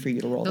easy for you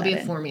to roll. There'll be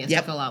a form you have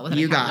to fill out with an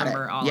account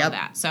number, all of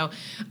that. So.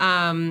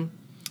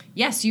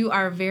 Yes, you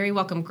are very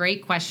welcome.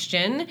 Great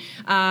question.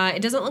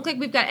 It doesn't look like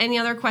we've got any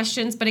other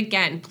questions, but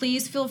again,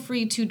 please feel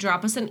free to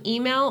drop us an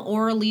email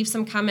or leave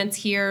some comments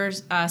here.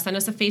 Send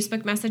us a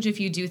Facebook message if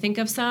you do think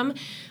of some.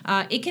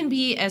 It can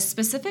be as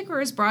specific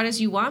or as broad as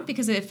you want,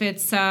 because if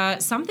it's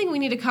something we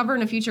need to cover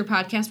in a future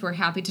podcast, we're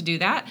happy to do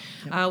that.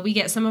 Yep. We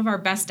get some of our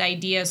best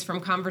ideas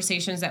from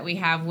conversations that we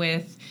have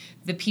with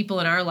the people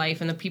in our life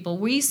and the people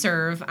we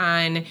serve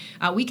on.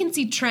 We can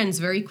see trends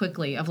very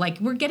quickly of like,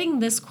 we're getting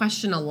this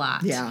question a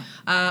lot. Yeah.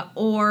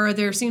 Or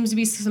there seems to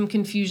be some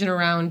confusion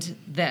around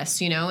this,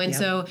 and Yep.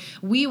 so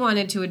we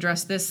wanted to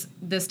address this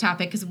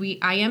topic because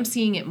I am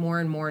seeing it more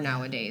and more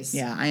nowadays.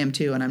 Yeah, I am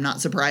too, and I'm not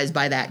surprised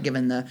by that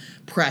given the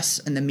press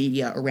and the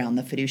media around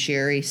the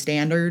fiduciary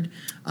standard.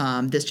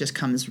 This just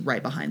comes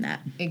right behind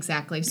that.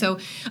 Exactly. So,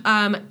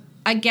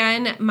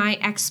 again, my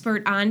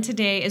expert on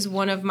today is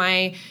one of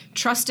my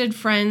trusted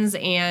friends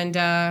and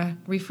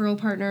referral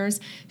partners,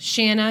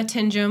 Shanna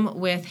Tinjum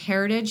with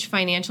Heritage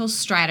Financial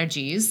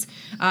Strategies.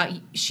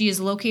 She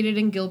is located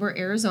in Gilbert,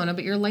 Arizona,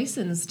 but you're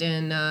licensed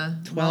in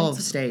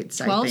 12 states,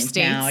 12 I think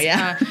states. now,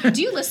 yeah. Do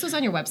you list those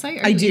on your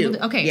website? I do.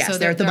 Okay, yes, so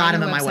they're at the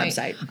bottom of on my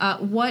website. website.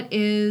 What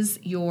is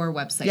your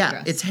website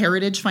address? It's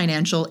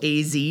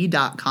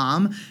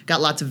heritagefinancialaz.com.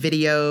 Got lots of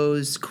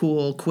videos,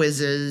 cool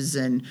quizzes,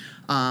 and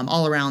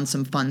all around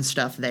some fun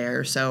stuff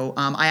there. So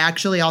I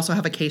actually also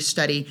have a case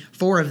study,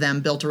 4 of them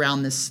built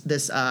around this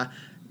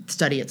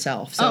study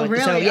itself. So, oh,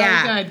 really? So,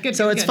 yeah. Good.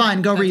 So it's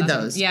fun. Go read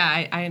awesome. those. Yeah,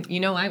 I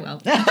will.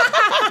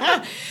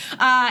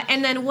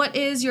 And then what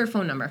is your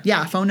phone number?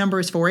 Yeah, phone number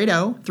is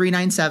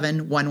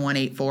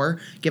 480-397-1184.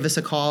 Give us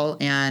a call,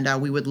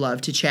 and we would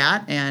love to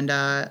chat. And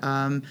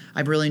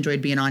I've really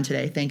enjoyed being on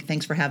today.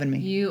 Thanks for having me.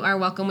 You are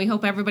welcome. We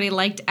hope everybody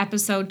liked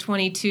episode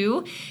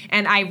 22.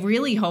 And I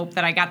really hope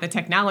that I got the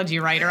technology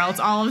right, or else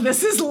all of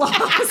this is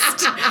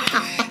lost.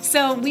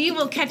 So we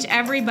will catch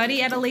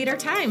everybody at a later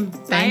time.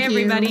 Bye,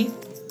 everybody.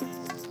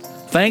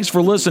 Thanks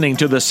for listening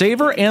to The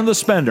Saver and the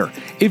Spender.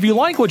 If you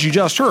like what you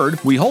just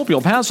heard, we hope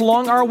you'll pass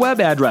along our web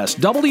address,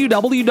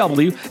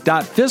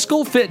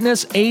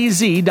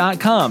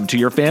 www.fiscalfitnessaz.com, to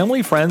your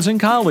family, friends, and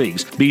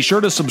colleagues. Be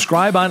sure to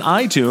subscribe on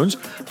iTunes,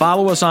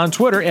 follow us on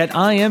Twitter at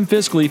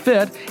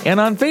IamFiscallyFit, and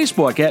on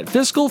Facebook at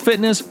Fiscal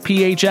Fitness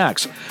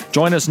PHX.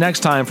 Join us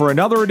next time for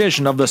another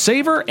edition of The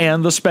Saver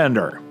and the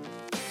Spender.